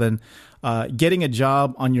self-realized it, but then getting a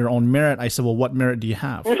job on your own merit, I said, well, what merit do you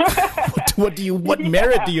have? What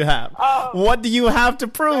merit do you have? What do you have to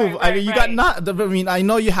prove? I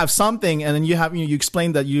know you have something, and then you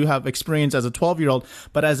explained that you have experience as a 12-year-old,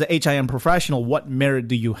 but as an HIM professional, what merit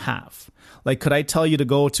do you have? Like, could I tell you to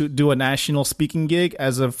go to do a national speaking gig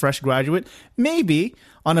as a fresh graduate? Maybe.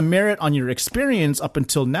 On a merit on your experience up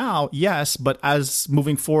until now, yes, but as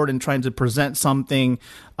moving forward and trying to present something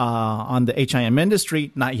on the HIM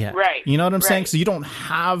industry, not yet. Right. You know what I'm saying? So you don't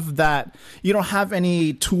have that. You don't have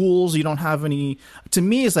any tools. You don't have any. To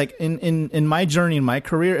me, it's like in my journey, in my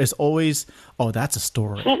career, is always, oh, that's a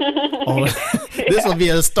story. This will be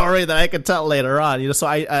a story that I could tell later on. So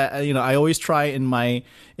I always try in my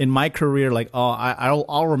career, like, oh,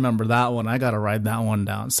 I'll remember that one. I got to write that one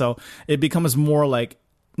down. So it becomes more like,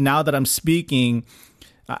 now that I'm speaking,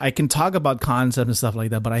 I can talk about concepts and stuff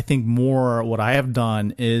like that, but I think more what I have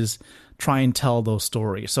done is try and tell those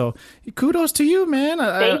stories. So kudos to you, man.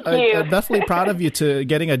 Thank you. I'm definitely proud of you to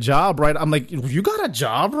getting a job, right? I'm like, you got a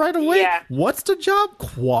job right away? Yeah. What's the job?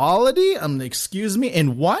 Quality? Excuse me.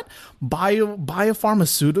 And what?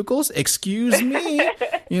 Biopharmaceuticals? Excuse me.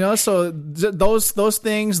 So those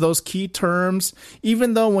things, those key terms,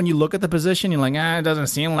 even though when you look at the position, you're like, it doesn't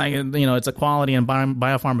seem like it, it's a quality in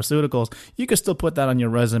biopharmaceuticals, you can still put that on your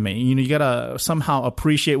resume. You got to somehow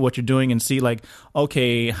appreciate what you're doing and see, like,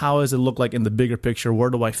 okay, how does it look like in the bigger picture? Where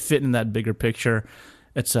do I fit in that bigger picture?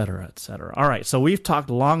 Et cetera, et cetera. All right. So we've talked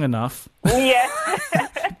long enough. Yeah.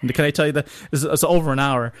 Can I tell you that it's over an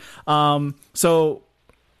hour? So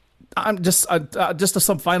I'm just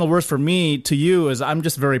some final words for me to you is I'm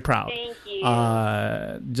just very proud. Thank you.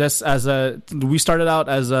 We started out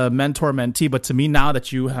as a mentor-mentee, but to me, now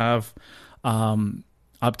that you have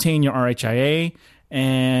obtained your RHIA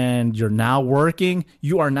and you're now working,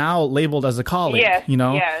 you are now labeled as a colleague. Yes,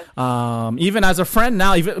 yes. Even as a friend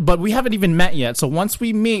now, but we haven't even met yet. So once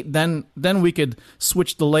we meet, then we could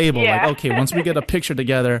switch the label. Yeah. Like, okay, once we get a picture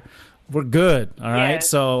together, we're good. All right. Yes.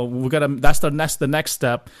 So that's the next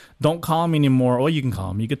step. Don't call me anymore. Or you can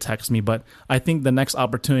call me. You could text me. But I think the next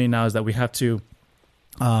opportunity now is that we have to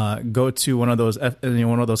go to one of those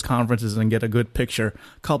conferences and get a good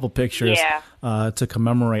couple pictures, to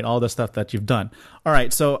commemorate all the stuff that you've done. All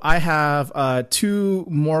right. So I have two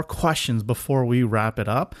more questions before we wrap it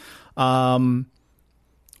up.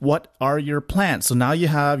 What are your plans? So now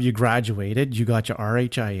you graduated, you got your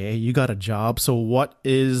RHIA, you got a job. So what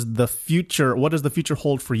is the future? What does the future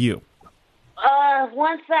hold for you?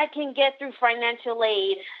 Once I can get through financial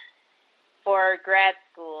aid for grad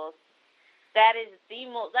school, That is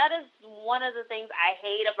that is one of the things I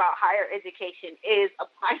hate about higher education is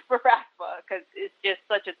applying for FAFSA, because it's just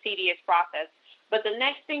such a tedious process. But the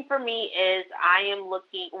next thing for me is I am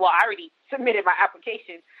looking. Well, I already submitted my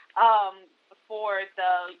application for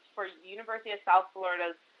University of South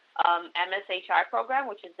Florida's MSHI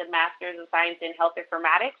program, which is the Master's of Science in Health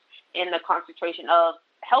Informatics, in the concentration of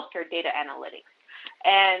healthcare data analytics.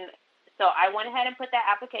 And so I went ahead and put that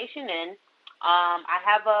application in. I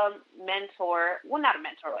have a mentor, well, not a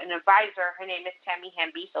mentor, an advisor. Her name is Tammy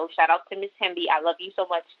Hemby. So shout out to Miss Hemby. I love you so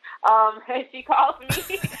much. She calls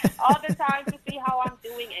me all the time to see how I'm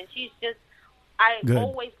doing. And she's just, I Good.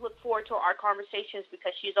 always look forward to our conversations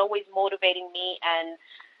because she's always motivating me. And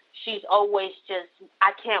she's always just,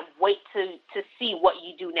 I can't wait to see what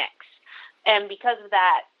you do next. And because of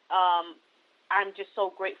that, I'm just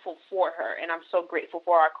so grateful for her, and I'm so grateful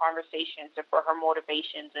for our conversations and for her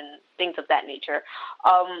motivations and things of that nature.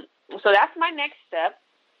 So that's my next step.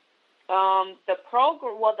 The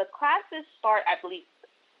classes start, I believe,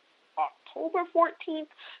 October 14th.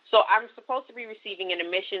 So I'm supposed to be receiving an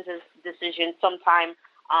admissions decision sometime.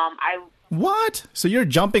 What? So you're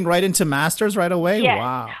jumping right into masters right away? Yes.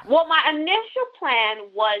 Wow. Well, my initial plan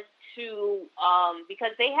was to,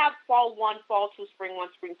 because they have fall 1, fall 2, spring 1,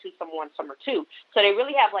 spring 2, summer 1, summer 2. So they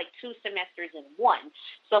really have like 2 semesters in one.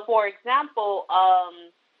 So for example,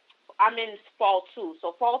 I'm in fall 2.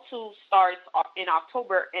 So fall 2 starts in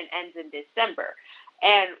October and ends in December.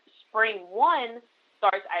 And spring 1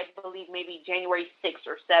 starts, I believe, maybe January 6th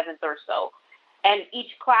or 7th or so. And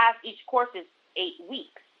each course is 8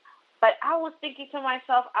 weeks. But I was thinking to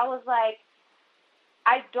myself, I was like,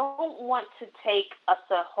 I don't want to take a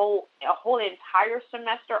whole entire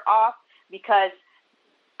semester off, because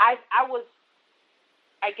I was,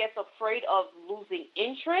 I guess, afraid of losing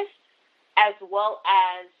interest as well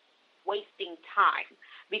as wasting time,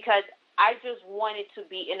 because I just wanted to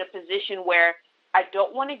be in a position where I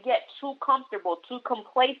don't want to get too comfortable, too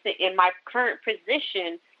complacent in my current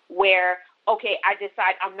position where, okay, I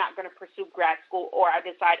decide I'm not going to pursue grad school, or I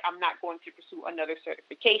decide I'm not going to pursue another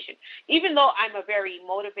certification. Even though I'm a very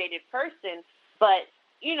motivated person, but,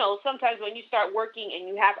 you know, sometimes when you start working and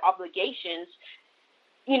you have obligations,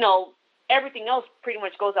 you know, everything else pretty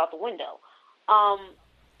much goes out the window.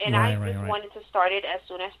 And I just wanted to start it as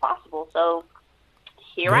soon as possible. So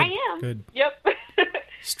here I am. Good. Yep.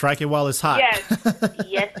 Strike it while it's hot.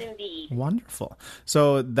 Yes, indeed. Wonderful.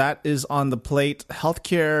 So that is on the plate.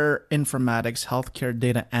 Healthcare informatics, healthcare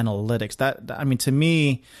data analytics. That, I mean, to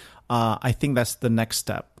me, I think that's the next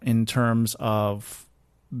step in terms of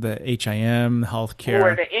the HIM, healthcare.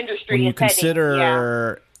 Or the industry when you is heading,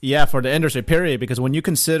 consider, for the industry, period. Because when you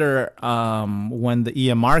consider when the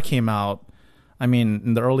EMR came out, I mean,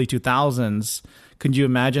 in the early 2000s, could you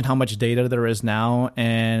imagine how much data there is now,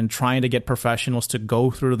 and trying to get professionals to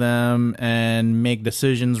go through them and make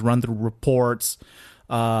decisions, run through reports,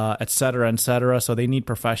 et cetera, et cetera. So they need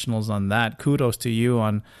professionals on that. Kudos to you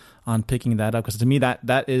on picking that up, because to me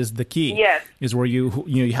that is the key. Yes. Is where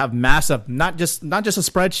you have massive, not just a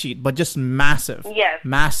spreadsheet, but just massive,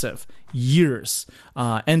 massive years,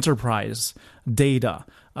 enterprise data.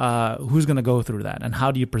 Who's going to go through that, and how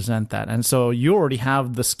do you present that? And so you already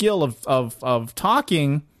have the skill of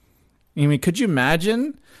talking. I mean, could you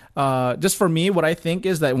imagine? Just for me, what I think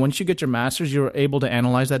is that once you get your master's, you're able to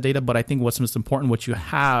analyze that data. But I think what's most important, what you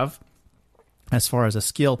have as far as a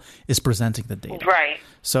skill, is presenting the data. Right.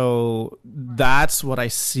 So that's what I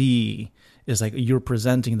see. Is like you're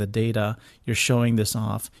presenting the data, you're showing this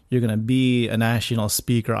off, you're going to be a national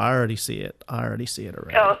speaker. I already see it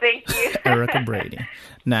already. Oh, thank you. Erica Brady,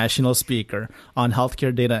 national speaker on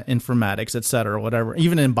healthcare data informatics, et cetera, whatever,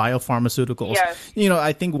 even in biopharmaceuticals. Yes. You know,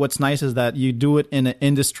 I think what's nice is that you do it in an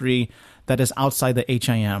industry that is outside the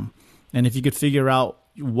HIM. And if you could figure out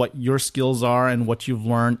what your skills are and what you've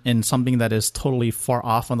learned in something that is totally far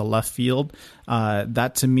off on the left field,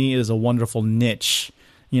 that to me is a wonderful niche.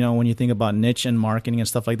 You know, when you think about niche and marketing and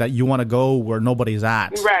stuff like that, you want to go where nobody's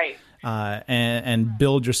at. Right. And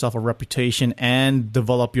build yourself a reputation and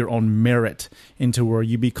develop your own merit into where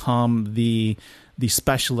you become the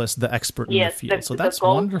specialist, the expert in the field. So that's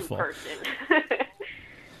wonderful.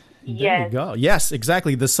 There you go. Yes,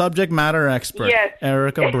 exactly. The subject matter expert,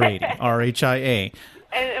 Erica Brady, RHIA.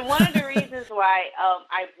 And one of the reasons why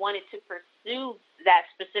I wanted to pursue that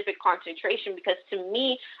specific concentration, because to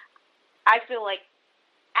me, I feel like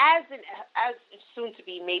as soon to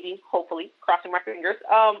be, maybe, hopefully, crossing my fingers,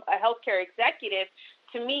 a healthcare executive,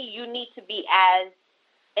 to me, you need to be as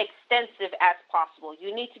extensive as possible.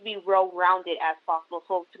 You need to be well-rounded as possible.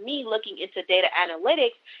 So to me, looking into data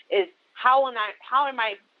analytics is how am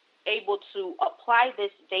I able to apply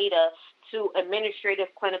this data to administrative,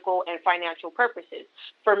 clinical, and financial purposes.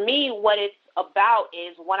 For me, what it's about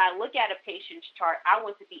is when I look at a patient's chart, I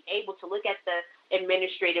want to be able to look at the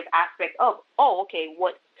administrative aspect of, oh, okay,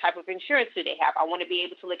 what type of insurance do they have? I want to be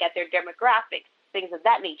able to look at their demographics, things of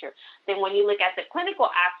that nature. Then when you look at the clinical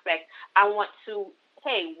aspect, I want to,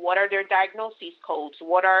 hey, what are their diagnoses codes?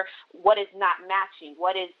 What is not matching?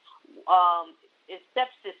 What is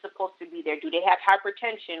sepsis supposed to be there? Do they have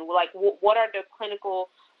hypertension? Like, what are the clinical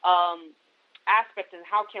aspects, and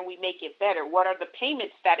how can we make it better? What are the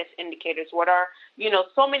payment status indicators? What are,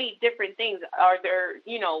 so many different things. Are there,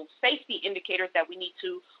 safety indicators that we need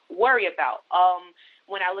to worry about?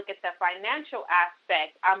 When I look at the financial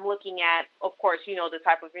aspect, I'm looking at, of course, the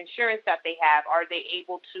type of insurance that they have. Are they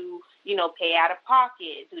able to, pay out of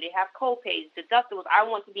pocket? Do they have co-pays, deductibles? I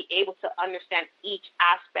want to be able to understand each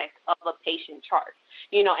aspect of a patient chart,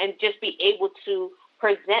 and just be able to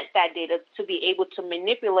present that data, to be able to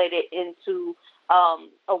manipulate it into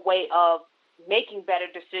a way of making better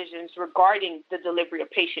decisions regarding the delivery of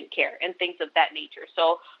patient care and things of that nature.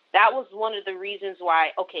 So that was one of the reasons why,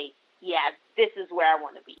 okay, yeah, this is where I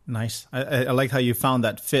want to be. Nice. I like how you found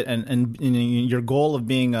that fit, and your goal of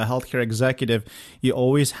being a healthcare executive, you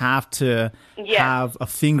always have to have a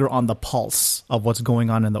finger on the pulse of what's going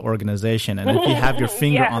on in the organization. And if you have your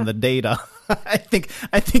finger on the data, I think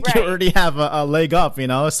right. You already have a leg up,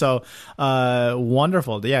 So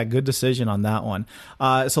wonderful. Yeah, good decision on that one.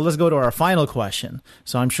 So let's go to our final question.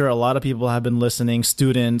 So I'm sure a lot of people have been listening,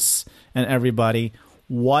 students and everybody.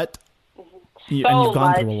 And you've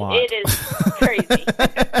gone through a lot. It is crazy.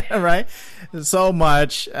 Right? So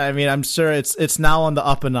much. I mean, I'm sure it's now on the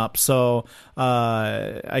up and up. So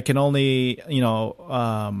I can only,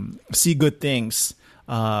 see good things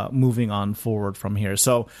moving on forward from here.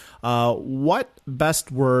 So what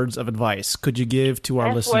best words of advice could you give to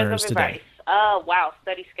our listeners today? Wow,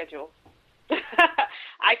 study schedule.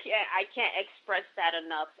 I can't express that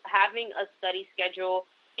enough. Having a study schedule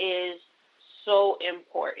is so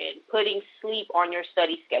important. Putting sleep on your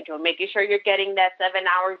study schedule, making sure you're getting that 7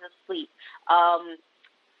 hours of sleep,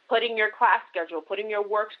 putting your class schedule, putting your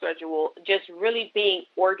work schedule, just really being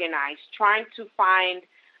organized, try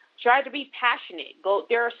to be passionate.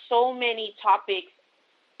 There are so many topics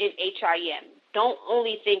in HIM. Don't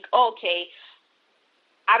only think, okay,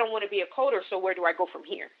 I don't want to be a coder, so where do I go from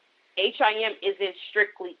here? HIM isn't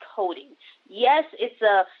strictly coding. Yes, it's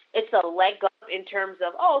a leg up in terms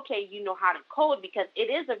of, okay, you know how to code, because it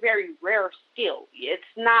is a very rare skill. It's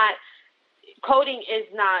not, coding is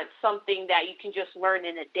not something that you can just learn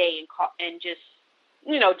in a day and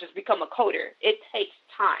just become a coder. It takes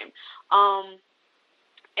time.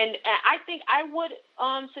 And I think I would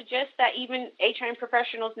suggest that even HIM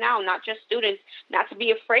professionals now, not just students, not to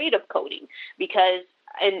be afraid of coding, because,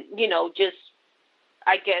 just,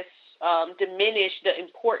 I guess, diminish the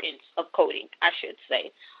importance of coding, I should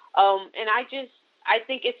say. And I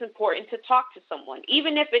think it's important to talk to someone,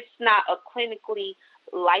 even if it's not a clinically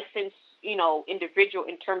licensed, individual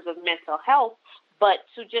in terms of mental health, but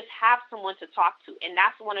to just have someone to talk to. And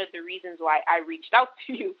that's one of the reasons why I reached out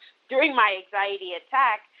to you during my anxiety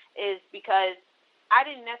attack, is because I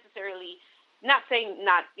didn't necessarily, not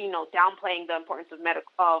downplaying the importance of mental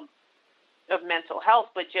health,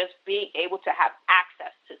 but just being able to have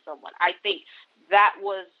access to someone. I think that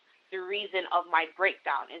was the reason of my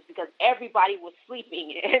breakdown, is because everybody was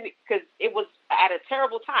sleeping, and because it was at a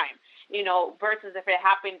terrible time, versus if it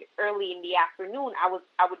happened early in the afternoon, I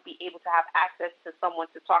would be able to have access to someone,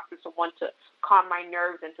 to talk to someone, to calm my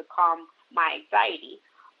nerves and to calm my anxiety.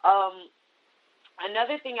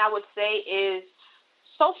 Another thing I would say is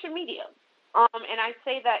social media. And I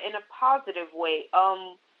say that in a positive way.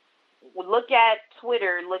 Look at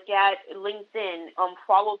Twitter, look at LinkedIn,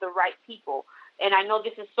 follow the right people. And I know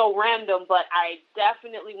this is so random, but I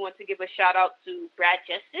definitely want to give a shout out to Brad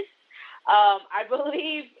Justice. I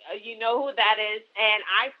believe you know who that is, and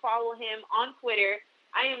I follow him on Twitter.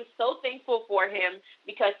 I am so thankful for him,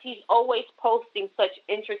 because he's always posting such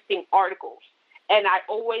interesting articles. And I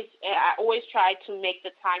always try to make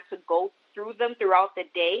the time to go through them throughout the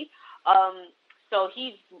day. So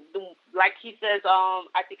he's, like he says,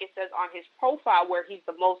 I think it says on his profile, where he's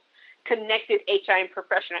the most connected HIM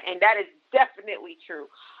professional, and that is definitely true.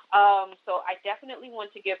 So I definitely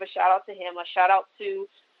want to give a shout out to him, a shout out to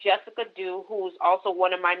Jessica Dew, who's also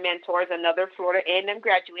one of my mentors, another Florida A&M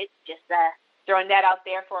graduate, just throwing that out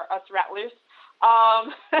there for us Rattlers.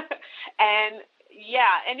 And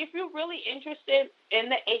if you're really interested in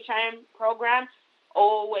the HIM program,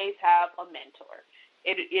 always have a mentor.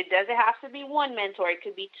 It doesn't have to be one mentor. It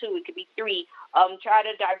could be two. It could be three. Try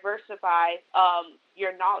to diversify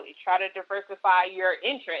your knowledge. Try to diversify your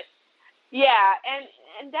interests. Yeah,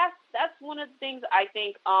 and that's one of the things I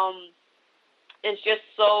think is just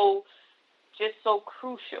so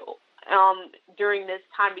crucial during this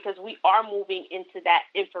time, because we are moving into that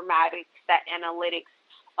informatics, that analytics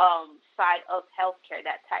side of healthcare,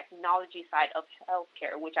 that technology side of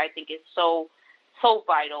healthcare, which I think is so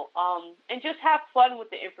vital. And just have fun with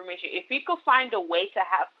the information. If you could find a way to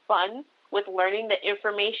have fun with learning the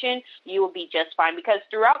information, you will be just fine. Because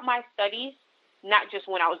throughout my studies, not just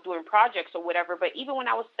when I was doing projects or whatever, but even when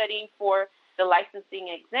I was studying for the licensing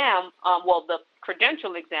exam, the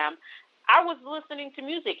credential exam, I was listening to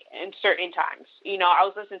music in certain times. I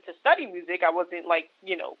was listening to study music. I wasn't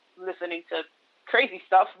listening to crazy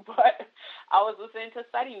stuff, but I was listening to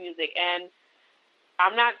study music. And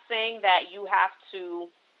I'm not saying that you have to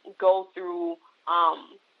go through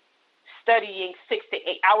studying 6 to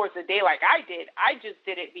 8 hours a day like I did. I just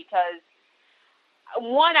did it because,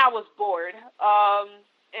 one, I was bored,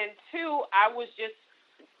 and two,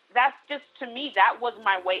 to me, that was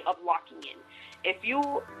my way of locking in. If you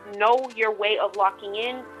know your way of locking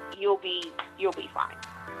in, you'll be fine.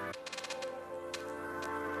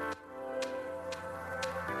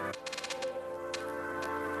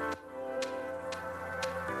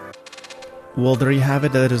 Well, there you have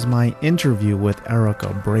it. That is my interview with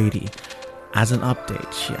Erica Brady. As an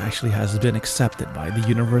update, she actually has been accepted by the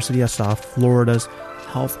University of South Florida's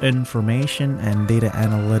Health Information and Data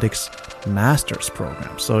Analytics Master's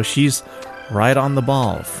Program. So she's right on the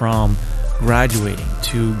ball, from graduating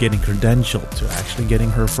to getting credentialed to actually getting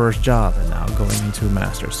her first job and now going into a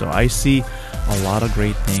master's. So I see a lot of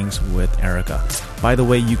great things with Erica. By the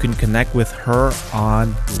way, you can connect with her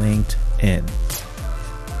on LinkedIn.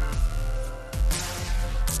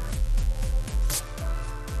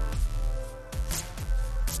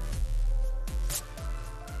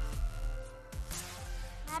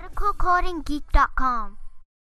 MedicalCodingGeek.com